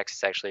game,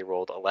 Texas actually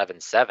rolled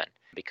 11-7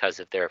 because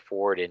of their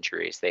forward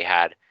injuries. They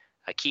had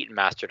Keaton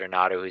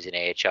Mastrodonato, who's an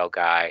AHL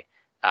guy,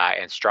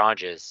 and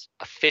Stranges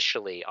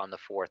officially on the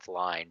fourth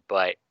line.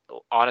 But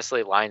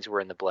honestly, lines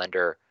were in the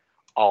blender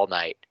all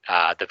night.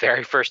 The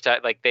very first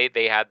time,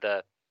 they had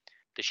the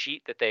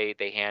sheet that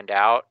they hand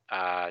out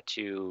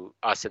to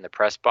us in the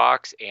press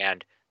box,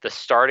 and the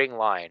starting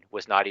line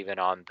was not even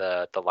on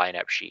the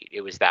lineup sheet.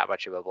 It was that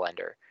much of a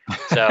blender.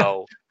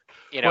 So,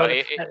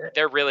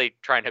 they're really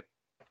trying to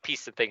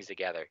piece some things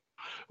together.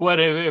 What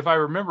if I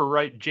remember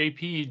right,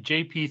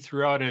 JP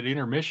threw out at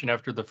intermission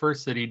after the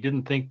first that he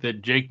didn't think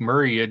that Jake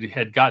Murray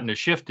had gotten a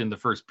shift in the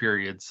first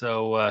period.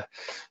 So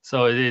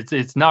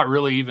it's not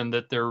really even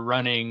that they're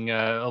running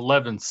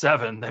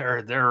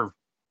 11-7.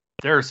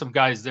 There are some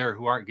guys there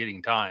who aren't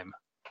getting time.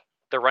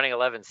 They're running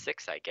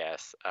 11-6, I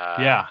guess.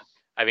 Yeah.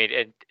 I mean,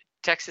 and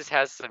Texas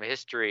has some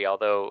history,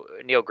 although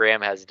Neil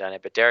Graham hasn't done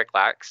it. But Derek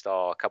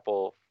Laxdal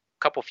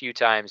a few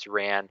times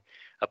ran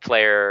a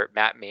player,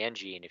 Matt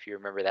Mangine, if you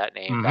remember that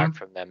name back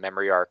from the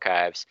memory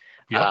archives,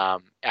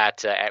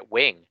 at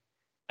wing.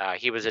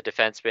 He was a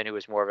defenseman who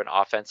was more of an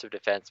offensive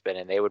defenseman,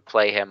 and they would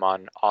play him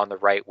on the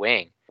right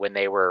wing when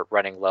they were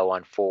running low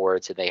on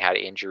forwards and they had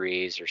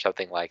injuries or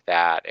something like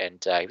that.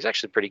 And he was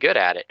actually pretty good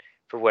at it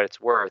for what it's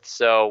worth.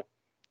 So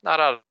not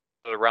out of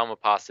the realm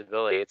of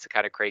possibility. It's the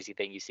kind of crazy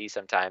thing you see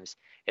sometimes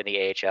in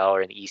the AHL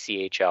or in the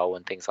ECHL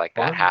when things like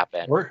that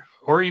happen.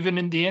 Or even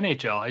in the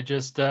NHL. I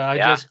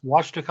just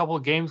watched a couple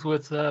of games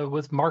with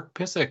Mark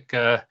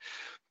Pysyk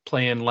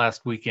playing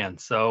last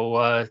weekend.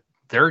 So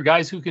there are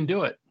guys who can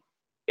do it.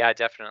 Yeah,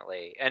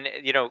 definitely. And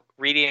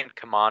Reedy and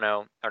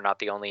Camano are not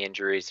the only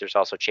injuries. There's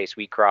also Chase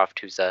Wheatcroft,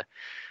 who's a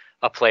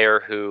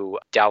player who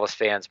Dallas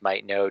fans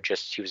might know.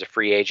 He was a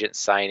free agent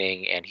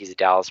signing, and he's a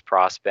Dallas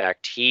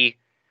prospect. He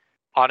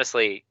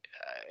honestly,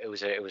 it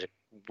was a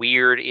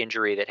weird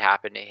injury that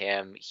happened to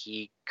him.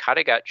 He kind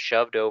of got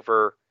shoved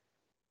over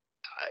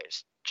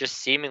just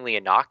seemingly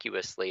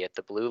innocuously at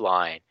the blue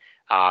line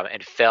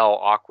and fell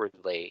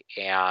awkwardly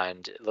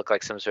and looked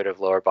like some sort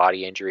of lower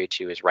body injury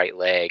to his right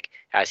leg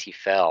as he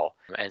fell.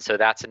 And so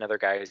that's another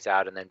guy who's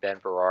out. And then Ben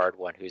Berard,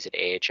 one who's an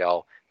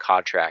AHL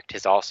contract,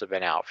 has also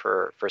been out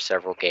for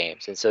several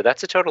games. And so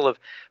that's a total of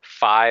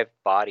 4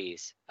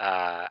 bodies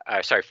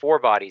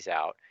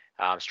out.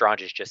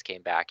 Stranges just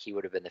came back. He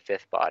would have been the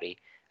 5th body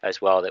as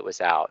well that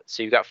was out.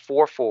 So you've got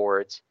 4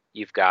 forwards.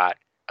 You've got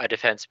a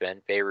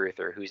defenseman,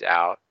 Bayreuther, who's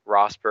out.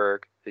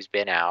 Rosberg, who's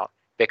been out.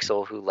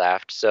 Bixel, who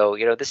left. So,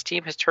 this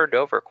team has turned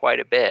over quite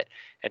a bit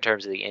in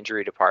terms of the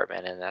injury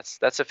department, and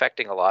that's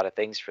affecting a lot of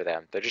things for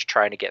them. They're just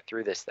trying to get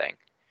through this thing.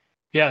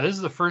 Yeah, this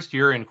is the first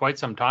year in quite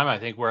some time, I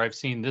think, where I've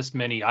seen this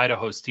many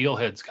Idaho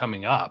Steelheads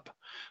coming up.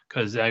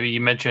 Because you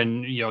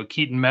mentioned,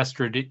 Keaton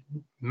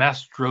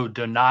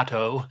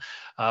Mastrodonato.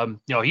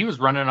 He was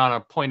running on a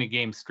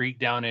point-a-game streak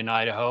down in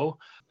Idaho.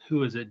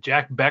 Who is it?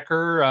 Jack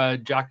Becker.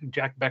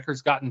 Jack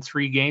Becker's gotten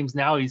 3 games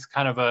now. He's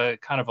kind of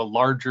a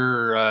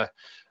larger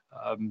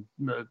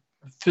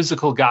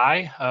physical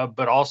guy,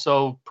 but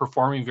also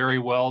performing very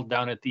well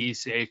down at the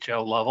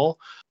ECHL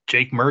level.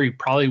 Jake Murray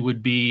probably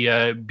would be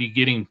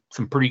getting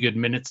some pretty good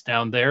minutes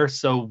down there.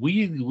 So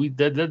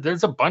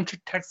there's a bunch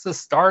of Texas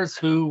Stars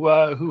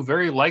who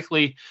very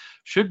likely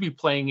should be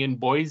playing in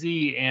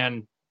Boise.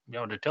 And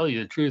to tell you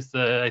the truth,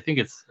 I think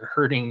it's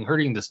hurting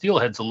the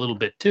Steelheads a little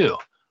bit too.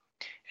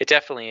 It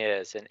definitely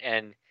is.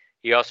 And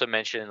you also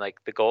mentioned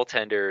like the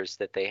goaltenders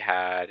that they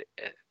had.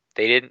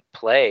 They didn't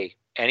play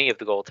any of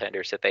the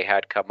goaltenders that they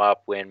had come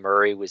up when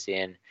Murray was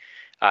in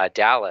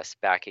Dallas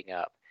backing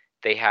up.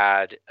 They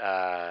had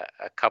a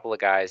couple of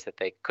guys that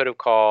they could have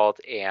called,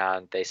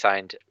 and they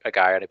signed a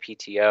guy on a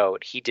PTO,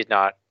 and he did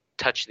not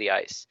touch the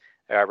ice.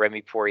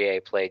 Remy Poirier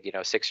played,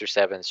 6 or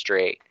 7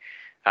 straight,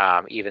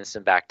 even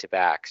some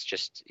back-to-backs.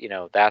 Just,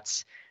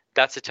 that's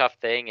a tough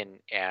thing.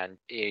 And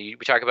we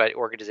talk about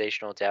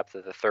organizational depth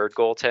of the third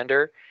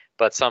goaltender,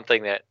 but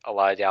something that a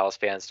lot of Dallas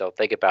fans don't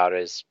think about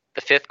is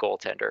the 5th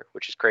goaltender,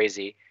 which is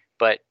crazy.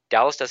 But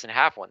Dallas doesn't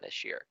have one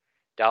this year.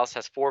 Dallas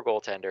has 4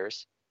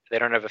 goaltenders. They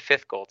don't have a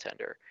 5th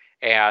goaltender.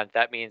 And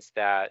that means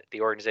that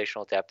the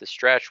organizational depth is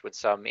stretched when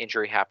some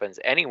injury happens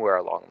anywhere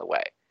along the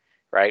way,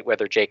 right?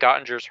 Whether Jake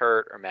Ottinger's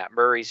hurt or Matt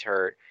Murray's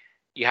hurt,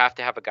 you have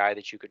to have a guy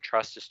that you can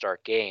trust to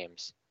start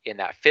games in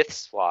that 5th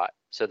slot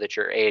so that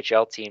your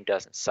AHL team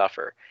doesn't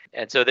suffer.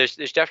 And so there's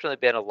definitely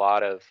been a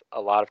lot of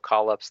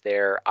call-ups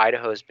there.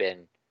 Idaho's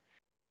been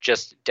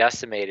just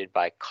decimated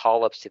by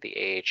call-ups to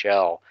the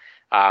AHL.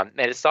 And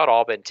it's not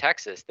all been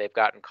Texas. They've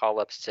gotten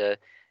call-ups to,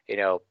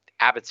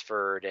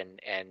 Abbotsford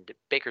and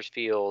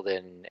Bakersfield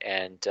and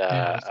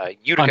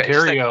Utica,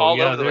 Ontario, all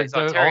over the place.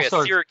 Ontario,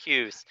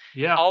 Syracuse,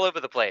 yeah, all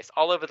over the place,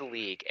 all over the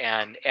league,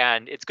 and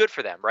it's good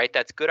for them, right?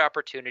 That's good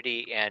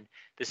opportunity, and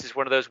this is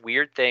one of those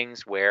weird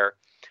things where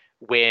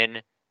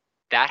when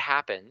that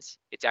happens,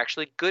 it's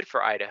actually good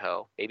for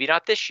Idaho. Maybe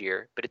not this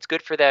year, but it's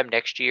good for them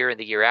next year and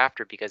the year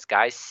after because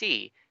guys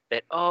see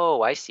that,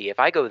 oh, I see.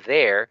 If I go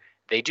there,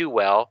 they do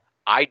well.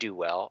 I do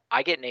well.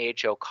 I get an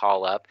AHL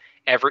call up.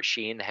 Everett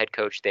Sheen, the head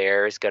coach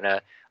there, is going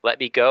to let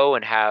me go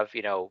and have,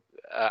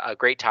 a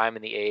great time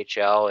in the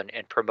AHL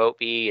and promote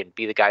me and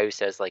be the guy who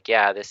says like,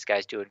 yeah, this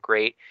guy's doing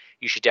great.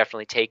 You should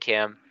definitely take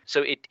him.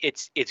 So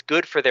it's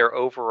good for their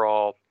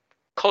overall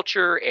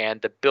culture and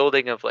the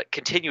building of like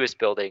continuous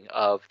building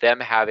of them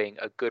having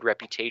a good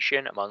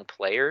reputation among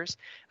players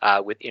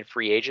within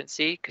free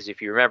agency. Because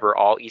if you remember,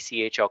 all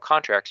ECHL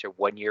contracts are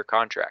 1-year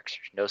contracts.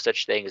 There's no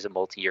such thing as a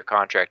multi-year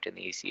contract in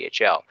the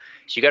ECHL.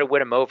 So you got to win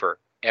them over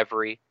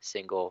every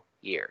single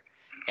year.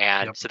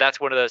 And so that's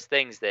one of those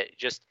things that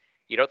just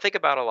you don't think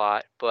about a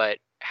lot, but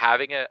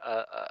having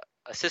a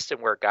system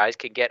where guys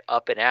can get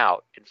up and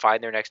out and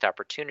find their next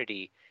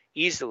opportunity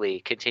easily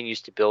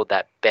continues to build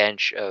that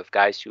bench of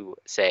guys who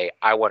say,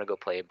 I want to go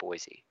play in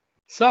Boise.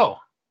 So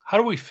how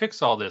do we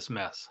fix all this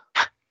mess?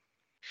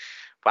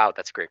 Wow,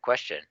 that's a great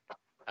question.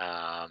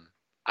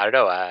 I don't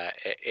know.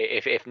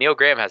 If Neil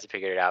Graham hasn't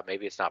figured it out,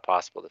 maybe it's not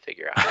possible to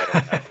figure out.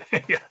 I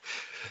don't know.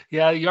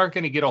 Yeah, you aren't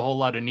going to get a whole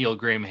lot of Neil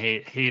Graham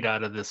hate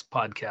out of this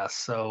podcast.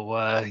 So,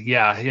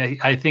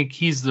 I think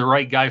he's the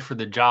right guy for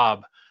the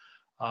job.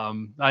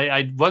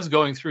 I was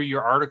going through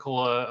your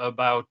article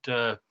about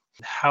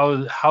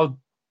how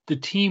the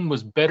team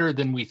was better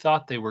than we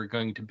thought they were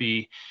going to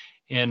be.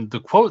 And the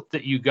quote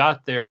that you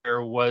got there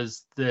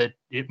was that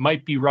it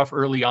might be rough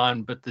early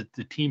on, but that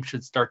the team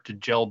should start to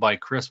gel by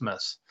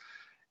Christmas.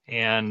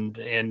 And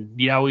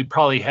yeah, we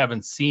probably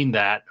haven't seen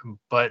that,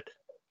 but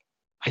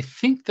I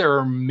think there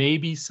are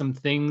maybe some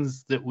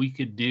things that we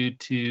could do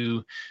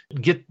to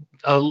get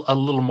a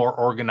little more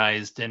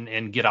organized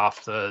and get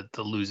off the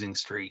losing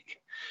streak.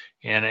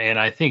 And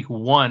I think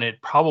one,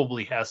 it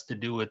probably has to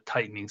do with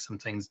tightening some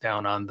things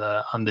down on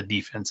the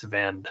defensive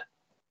end.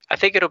 I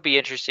think it'll be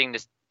interesting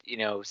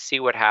to see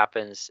what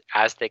happens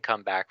as they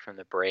come back from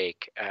the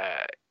break.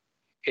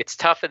 It's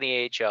tough in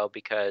the AHL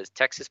because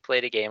Texas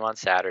played a game on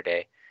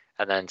Saturday,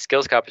 and then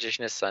skills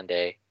competition is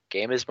Sunday,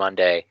 game is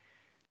Monday.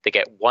 They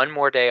get one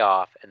more day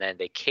off, and then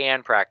they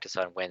can practice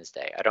on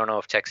Wednesday. I don't know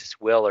if Texas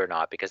will or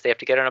not because they have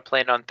to get on a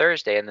plane on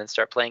Thursday and then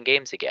start playing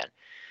games again.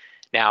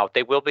 Now,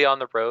 they will be on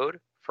the road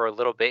for a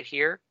little bit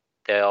here.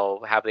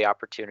 They'll have the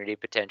opportunity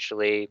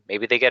potentially.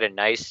 Maybe they get a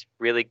nice,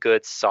 really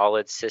good,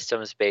 solid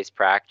systems-based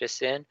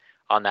practice in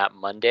on that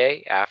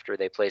Monday after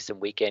they play some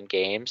weekend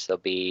games. They'll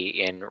be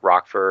in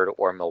Rockford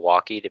or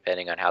Milwaukee,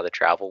 depending on how the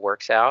travel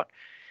works out.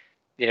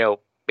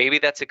 Maybe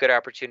that's a good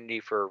opportunity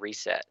for a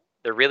reset.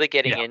 They're really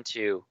getting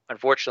into,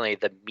 unfortunately,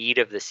 the meat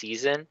of the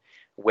season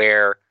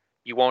where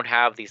you won't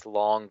have these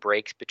long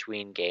breaks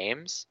between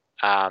games.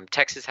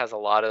 Texas has a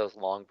lot of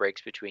those long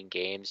breaks between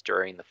games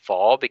during the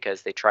fall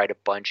because they try to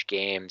bunch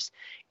games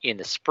in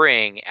the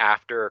spring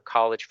after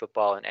college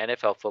football and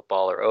NFL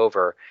football are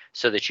over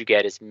so that you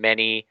get as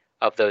many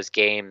of those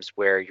games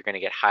where you're going to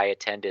get high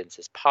attendance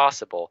as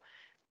possible.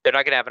 They're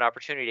not going to have an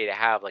opportunity to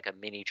have like a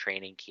mini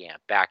training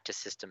camp, back to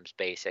systems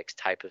basics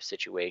type of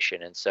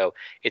situation. And so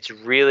it's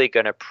really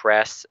going to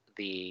press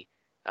the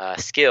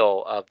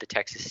skill of the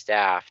Texas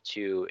staff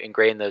to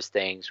ingrain those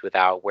things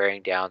without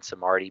wearing down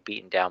some already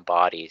beaten down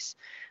bodies,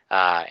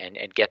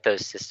 and get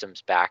those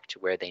systems back to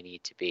where they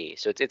need to be.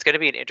 So it's going to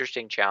be an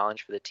interesting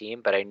challenge for the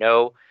team, but I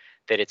know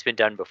that it's been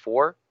done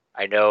before.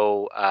 I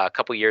know a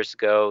couple years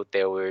ago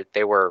they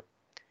were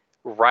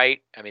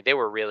right. I mean, they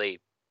were really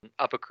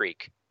up a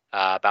creek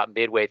about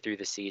midway through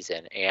the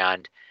season,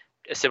 and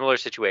a similar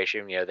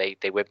situation.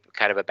 They whipped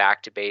kind of a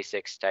back to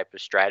basics type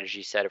of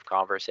strategy set of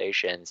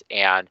conversations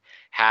and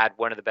had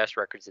one of the best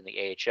records in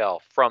the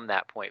AHL from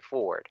that point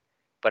forward.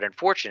 But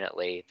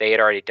unfortunately, they had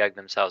already dug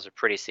themselves a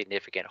pretty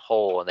significant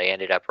hole, and they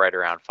ended up right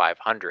around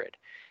 500.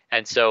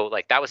 And so,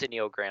 like, that was a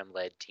Neil Graham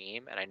led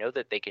team, and I know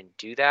that they can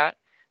do that.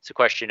 It's a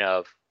question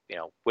of,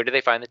 where do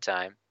they find the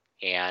time,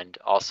 and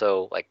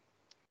also, like,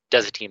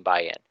 does a team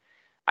buy in?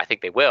 I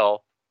think they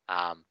will,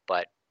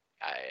 but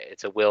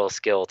it's a will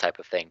skill type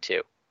of thing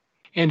too.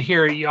 And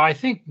here, I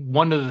think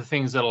one of the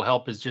things that'll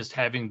help is just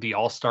having the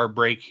all-star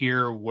break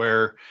here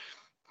where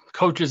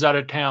coach is out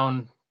of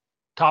town,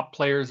 top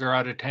players are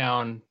out of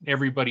town,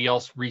 everybody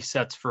else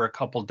resets for a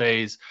couple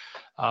days.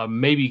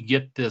 Maybe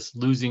get this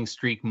losing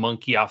streak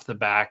monkey off the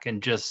back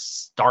and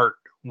just start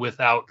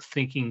without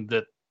thinking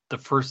that the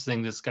first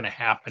thing that's going to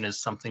happen is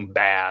something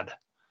bad.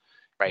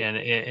 Right.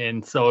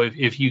 And so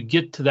if you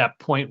get to that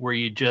point where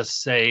you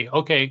just say,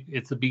 okay,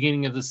 it's the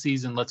beginning of the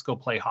season, let's go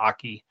play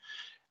hockey.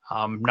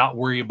 Not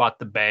worry about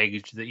the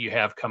baggage that you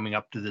have coming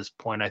up to this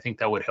point. I think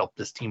that would help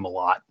this team a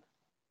lot.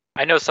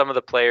 I know some of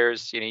the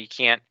players, you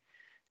can't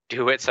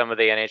do what some of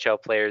the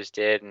NHL players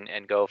did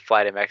and go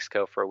fly to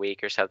Mexico for a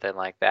week or something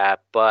like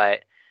that.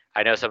 But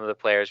I know some of the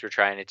players were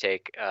trying to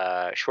take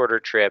shorter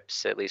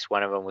trips. At least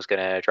one of them was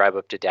going to drive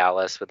up to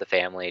Dallas with the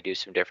family, do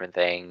some different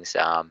things.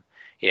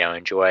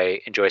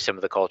 Enjoy some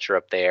of the culture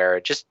up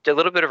there. Just a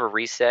little bit of a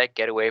reset,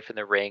 get away from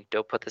the rink.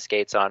 Don't put the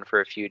skates on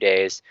for a few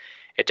days.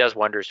 It does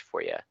wonders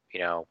for you.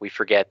 We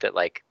forget that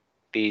like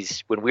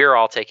when we're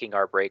all taking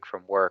our break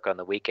from work on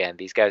the weekend,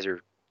 these guys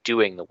are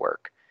doing the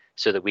work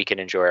so that we can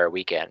enjoy our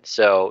weekend.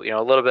 So,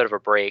 a little bit of a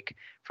break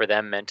for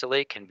them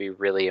mentally can be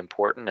really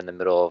important in the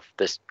middle of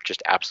this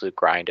just absolute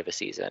grind of a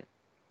season.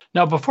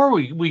 Now, before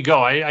we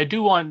go, I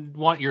do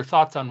want your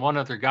thoughts on one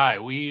other guy.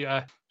 We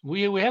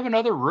have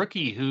another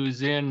rookie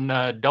who's in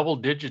double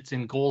digits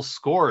in goals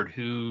scored,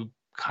 who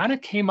kind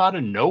of came out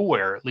of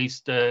nowhere, at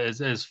least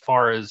as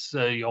far as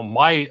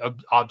my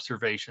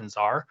observations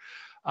are.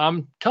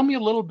 Tell me a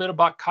little bit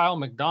about Kyle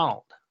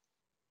McDonald.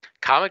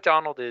 Kyle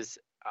McDonald is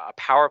a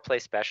power play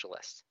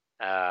specialist,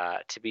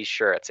 to be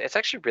sure. It's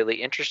actually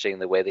really interesting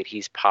the way that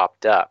he's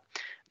popped up.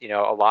 A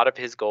lot of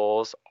his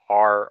goals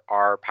are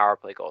power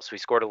play goals. So he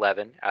scored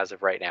 11 as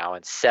of right now,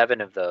 and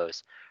 7 of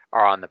those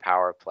are on the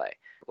power play.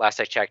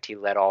 Last I checked, he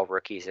led all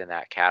rookies in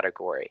that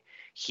category.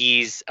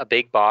 He's a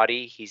big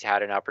body. He's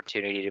had an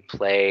opportunity to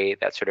play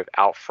that sort of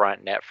out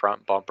front, net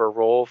front bumper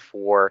role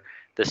for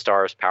the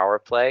Stars power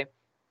play.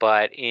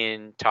 But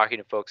in talking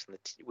to folks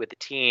with the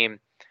team,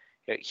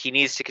 he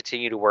needs to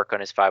continue to work on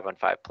his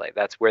 5-on-5 play.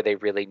 That's where they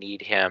really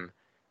need him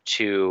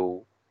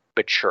to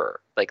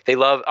mature. Like they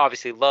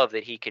obviously love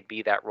that he could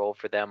be that role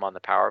for them on the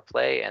power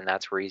play, and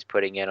that's where he's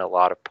putting in a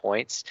lot of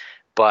points.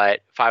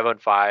 But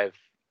 5-on-5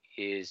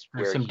 is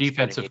where there's some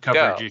defensive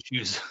coverage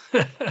issues.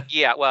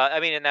 Yeah, well, I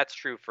mean, and that's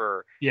true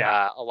for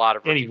a lot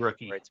of any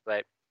rookie. Forwards,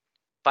 but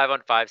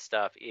 5-on-5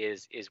 stuff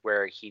is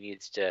where he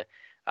needs to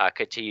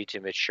continue to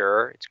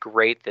mature. It's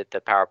great that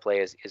the power play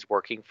is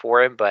working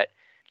for him, but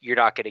you're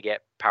not going to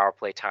get power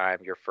play time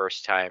your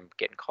first time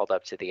getting called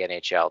up to the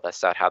NHL.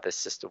 That's not how this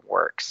system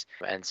works.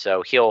 And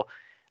so he'll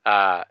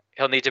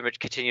need to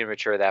continue to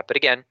mature that. But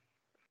again,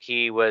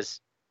 he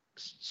was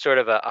sort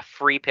of a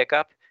free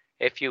pickup,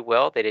 if you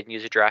will. They didn't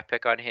use a draft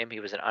pick on him. He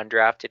was an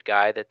undrafted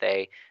guy that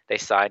they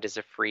signed as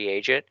a free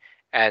agent.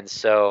 And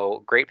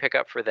so great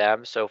pickup for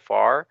them so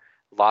far.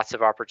 Lots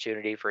of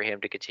opportunity for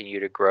him to continue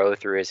to grow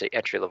through his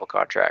entry-level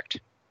contract.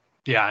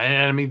 Yeah,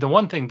 and I mean, the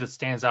one thing that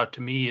stands out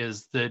to me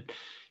is that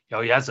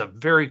he has a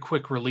very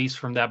quick release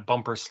from that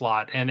bumper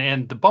slot,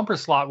 and the bumper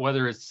slot,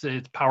 whether it's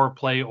power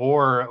play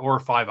or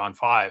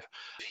 5-on-5,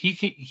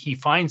 he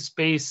finds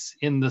space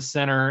in the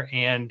center,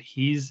 and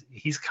he's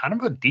kind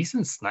of a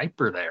decent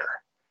sniper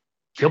there.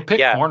 He'll pick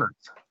corners.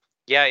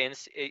 Yeah,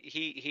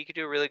 he could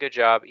do a really good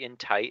job in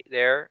tight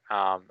there.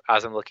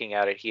 As I'm looking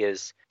at it, he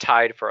is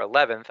tied for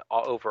 11th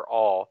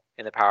overall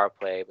in the power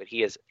play, but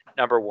he is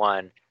number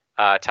 1.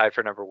 Tied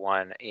for number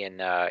 1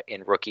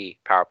 in rookie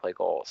power play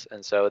goals.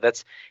 And so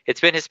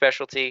it's been his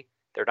specialty.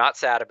 They're not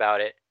sad about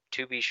it,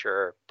 to be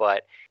sure,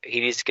 but he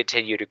needs to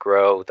continue to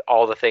grow with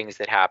all the things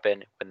that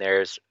happen when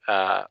there's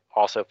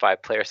also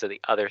 5 players on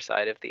the other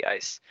side of the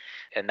ice.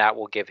 And that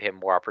will give him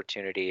more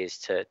opportunities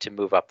to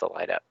move up the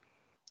lineup.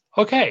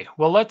 Okay,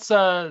 well let's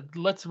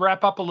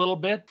wrap up a little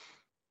bit.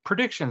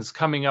 Predictions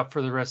coming up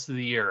for the rest of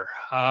the year.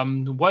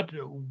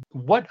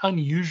 What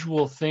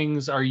unusual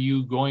things are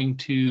you going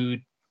to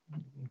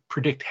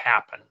predict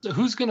happen?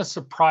 Who's going to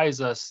surprise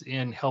us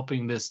in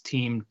helping this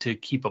team to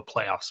keep a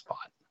playoff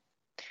spot?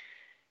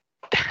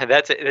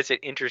 That's an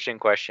interesting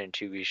question,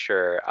 to be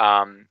sure.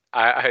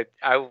 I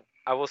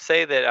will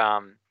say that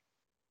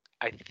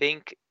I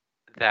think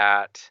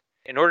that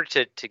in order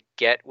to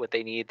get what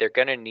they need, they're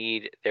going to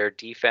need their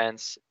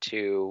defense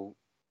to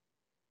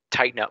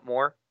tighten up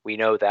more. We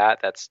know that.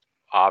 That's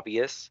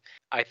obvious.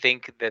 I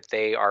think that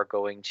they are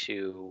going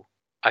to.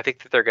 I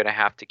think that they're going to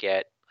have to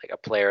get like a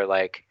player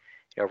like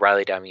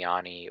Riley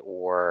Damiani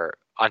or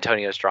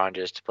Antonio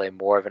Stranges to play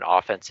more of an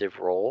offensive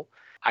role.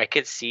 I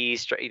could see,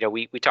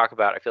 we talk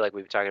about. I feel like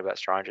we've been talking about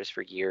Stranges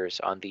for years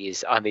on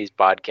these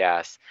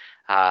podcasts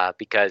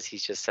because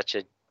he's just such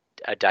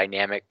a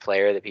dynamic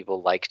player that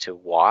people like to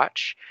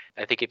watch.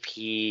 I think if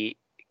he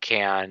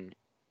can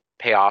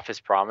pay off his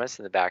promise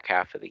in the back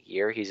half of the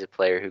year, he's a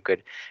player who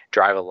could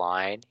drive a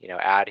line.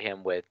 Add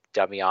him with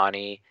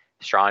Damiani,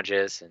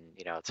 Stranges, and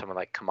someone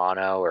like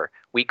Kamano or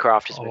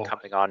Wheatcroft has been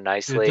coming on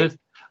nicely.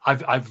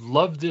 I've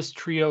loved this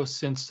trio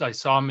since I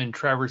saw him in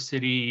Traverse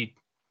City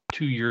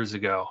 2 years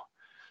ago.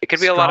 It could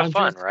be a lot of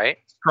fun, right?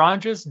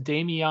 Stranges,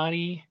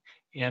 Damiani,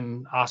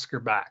 and Oscar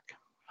Back.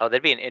 Oh,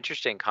 that'd be an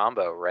interesting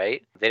combo,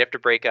 right? They'd have to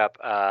break up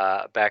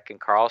Beck and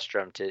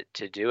Karlstrom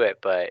to do it,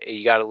 but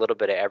you got a little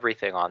bit of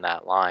everything on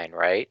that line,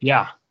 right?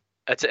 Yeah.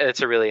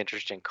 It's a really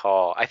interesting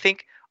call. I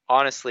think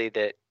honestly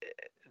that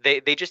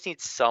they just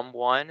need some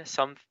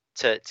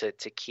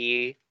to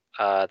key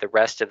the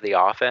rest of the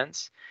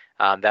offense.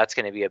 That's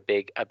going to be a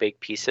big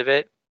piece of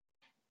it.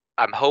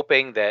 I'm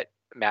hoping that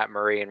Matt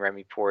Murray and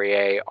Remy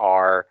Poirier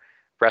are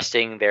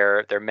resting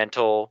their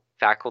mental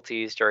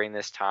faculties during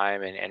this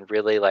time and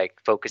really like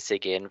focusing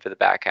in for the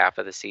back half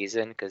of the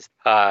season because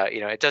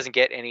it doesn't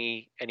get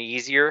any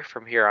easier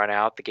from here on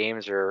out. The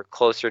games are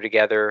closer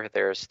together.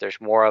 There's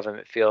more of them,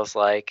 it feels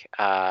like,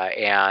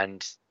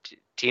 and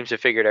teams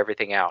have figured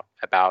everything out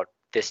about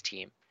this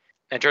team.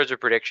 In terms of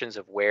predictions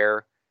of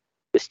where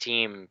this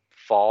team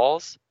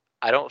falls,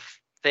 I don't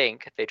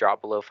think they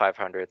drop below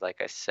 500.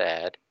 Like I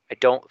said, I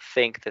don't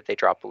think that they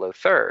drop below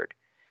third.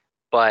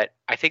 But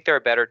I think they're a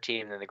better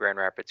team than the Grand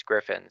Rapids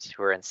Griffins,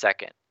 who are in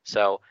second.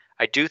 So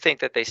I do think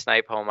that they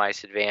snipe home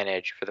ice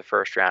advantage for the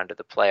first round of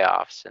the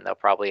playoffs, and they'll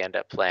probably end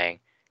up playing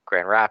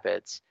Grand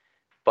Rapids.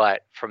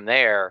 But from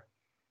there,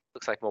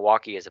 looks like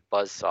Milwaukee is a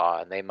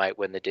buzzsaw, and they might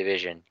win the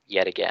division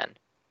yet again.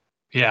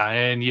 Yeah,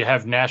 and you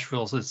have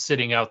Nashville that's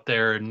sitting out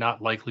there and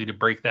not likely to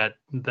break that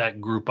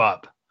group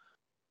up.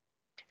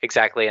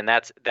 Exactly, and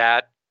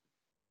that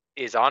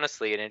is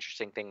honestly an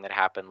interesting thing that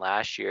happened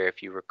last year.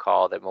 If you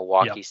recall, that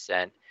Milwaukee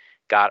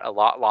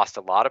lost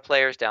a lot of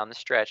players down the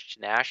stretch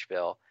to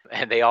Nashville,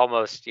 and they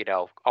almost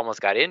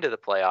got into the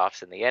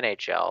playoffs in the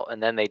NHL,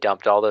 and then they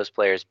dumped all those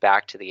players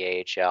back to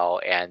the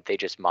AHL, and they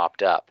just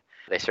mopped up.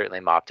 They certainly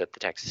mopped up the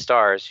Texas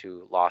Stars,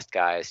 who lost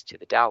guys to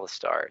the Dallas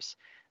Stars,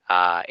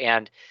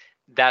 and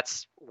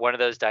that's one of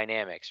those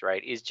dynamics,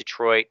 right? Is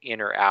Detroit in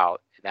or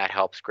out? And that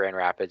helps Grand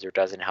Rapids or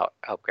doesn't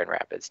help Grand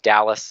Rapids.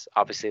 Dallas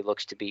obviously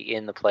looks to be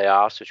in the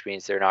playoffs, which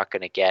means they're not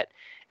going to get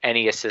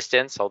any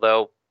assistance,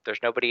 although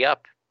there's nobody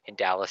up in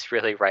Dallas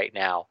really right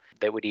now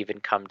that would even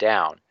come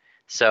down.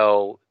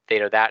 So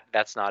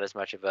that's not as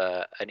much of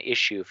an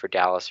issue for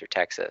Dallas or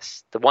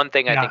Texas. The one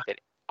thing I think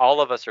that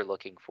all of us are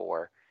looking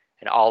for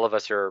and all of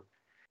us are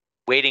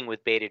waiting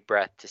with bated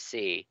breath to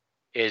see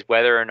is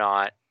whether or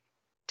not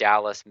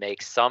Dallas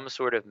makes some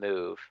sort of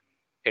move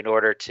in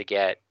order to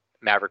get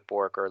Maverick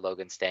Bourque or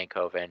Logan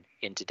Stankoven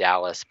into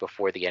Dallas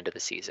before the end of the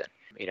season.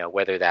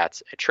 Whether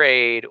that's a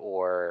trade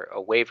or a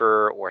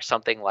waiver or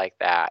something like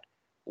that.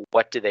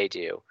 What do they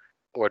do?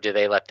 Or do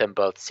they let them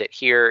both sit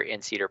here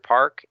in Cedar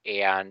Park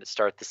and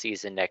start the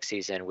season next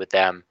season with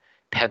them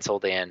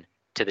penciled in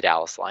to the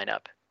Dallas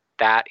lineup?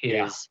 That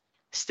is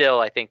still,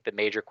 I think, the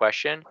major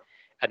question.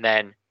 And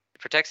then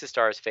for Texas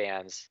Stars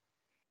fans,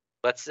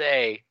 let's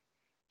say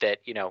that,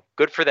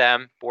 good for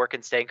them, Bourque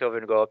and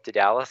Stankoven go up to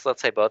Dallas.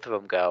 Let's say both of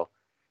them go.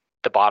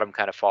 The bottom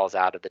kind of falls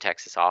out of the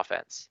Texas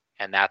offense.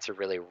 And that's a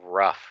really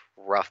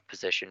rough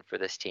position for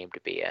this team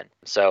to be in.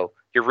 So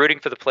you're rooting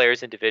for the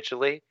players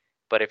individually.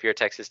 But if you're a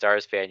Texas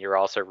Stars fan, you're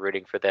also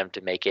rooting for them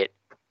to make it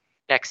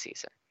next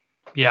season.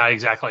 Yeah,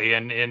 exactly.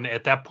 And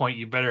at that point,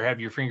 you better have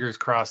your fingers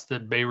crossed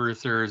that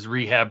Bayreuther's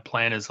rehab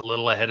plan is a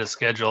little ahead of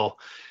schedule.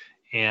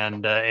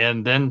 And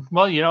then,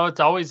 well, it's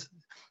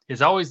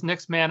always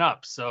next man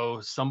up.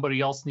 So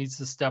somebody else needs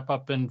to step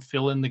up and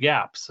fill in the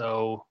gap.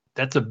 So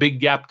that's a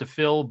big gap to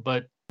fill.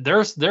 But there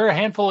are a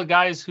handful of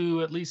guys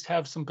who at least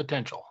have some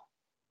potential.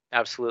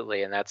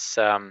 Absolutely, and that's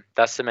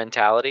the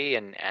mentality,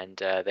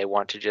 and they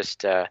want to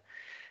just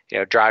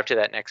drive to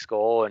that next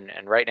goal.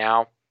 And right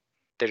now,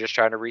 they're just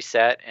trying to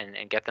reset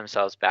and get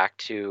themselves back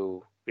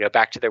to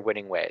their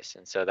winning ways.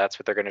 And so that's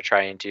what they're going to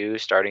try and do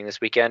starting this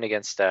weekend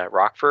against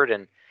Rockford.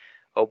 And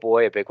oh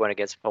boy, a big one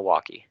against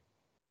Milwaukee.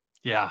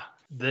 Yeah,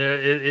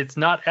 It's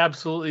not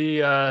absolutely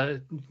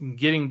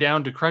getting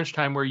down to crunch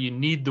time where you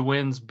need the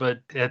wins,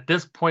 but at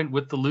this point,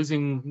 with the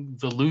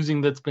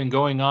losing that's been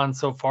going on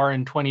so far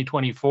in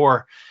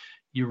 2024,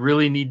 you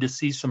really need to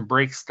see some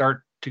breaks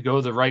start to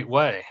go the right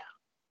way.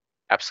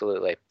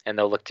 Absolutely, and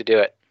they'll look to do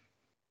it.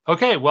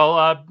 Okay,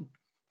 well,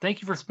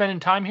 thank you for spending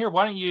time here.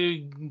 Why don't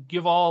you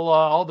give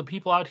all the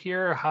people out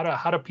here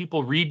how do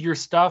people read your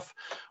stuff?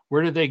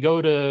 Where do they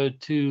go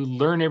to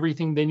learn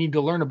everything they need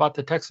to learn about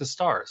the Texas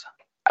Stars?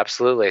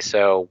 Absolutely.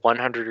 So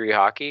 100 Degree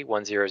Hockey,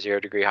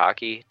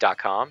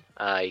 100degreehockey.com.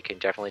 You can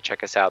definitely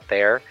check us out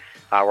there.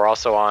 We're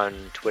also on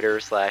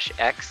Twitter/X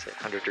at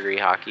 100 Degree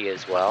Hockey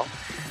as well.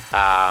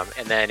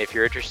 And then if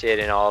you're interested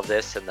in all of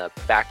this and the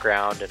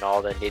background and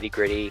all the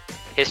nitty-gritty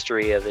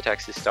history of the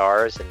Texas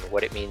Stars and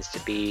what it means to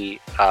be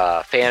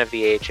a fan of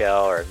the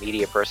AHL or a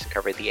media person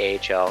covering the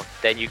AHL,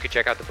 then you can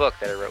check out the book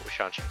that I wrote with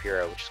Sean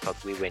Shapiro, which is called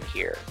We Win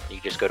Here. You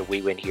can just go to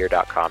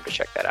wewinhere.com to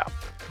check that out.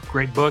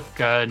 Great book.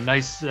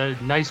 Nice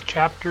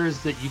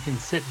chapters that you can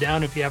sit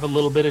down if you have a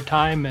little bit of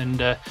time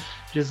and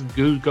just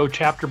go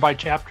chapter by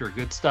chapter.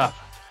 Good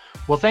stuff.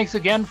 Well, thanks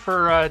again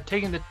for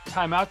taking the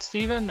time out,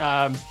 Stephen.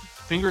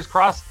 Fingers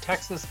crossed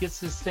Texas gets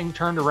this thing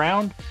turned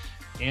around,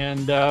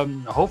 and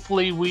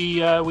hopefully we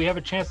have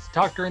a chance to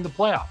talk during the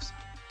playoffs.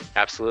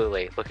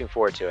 Absolutely. Looking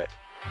forward to it.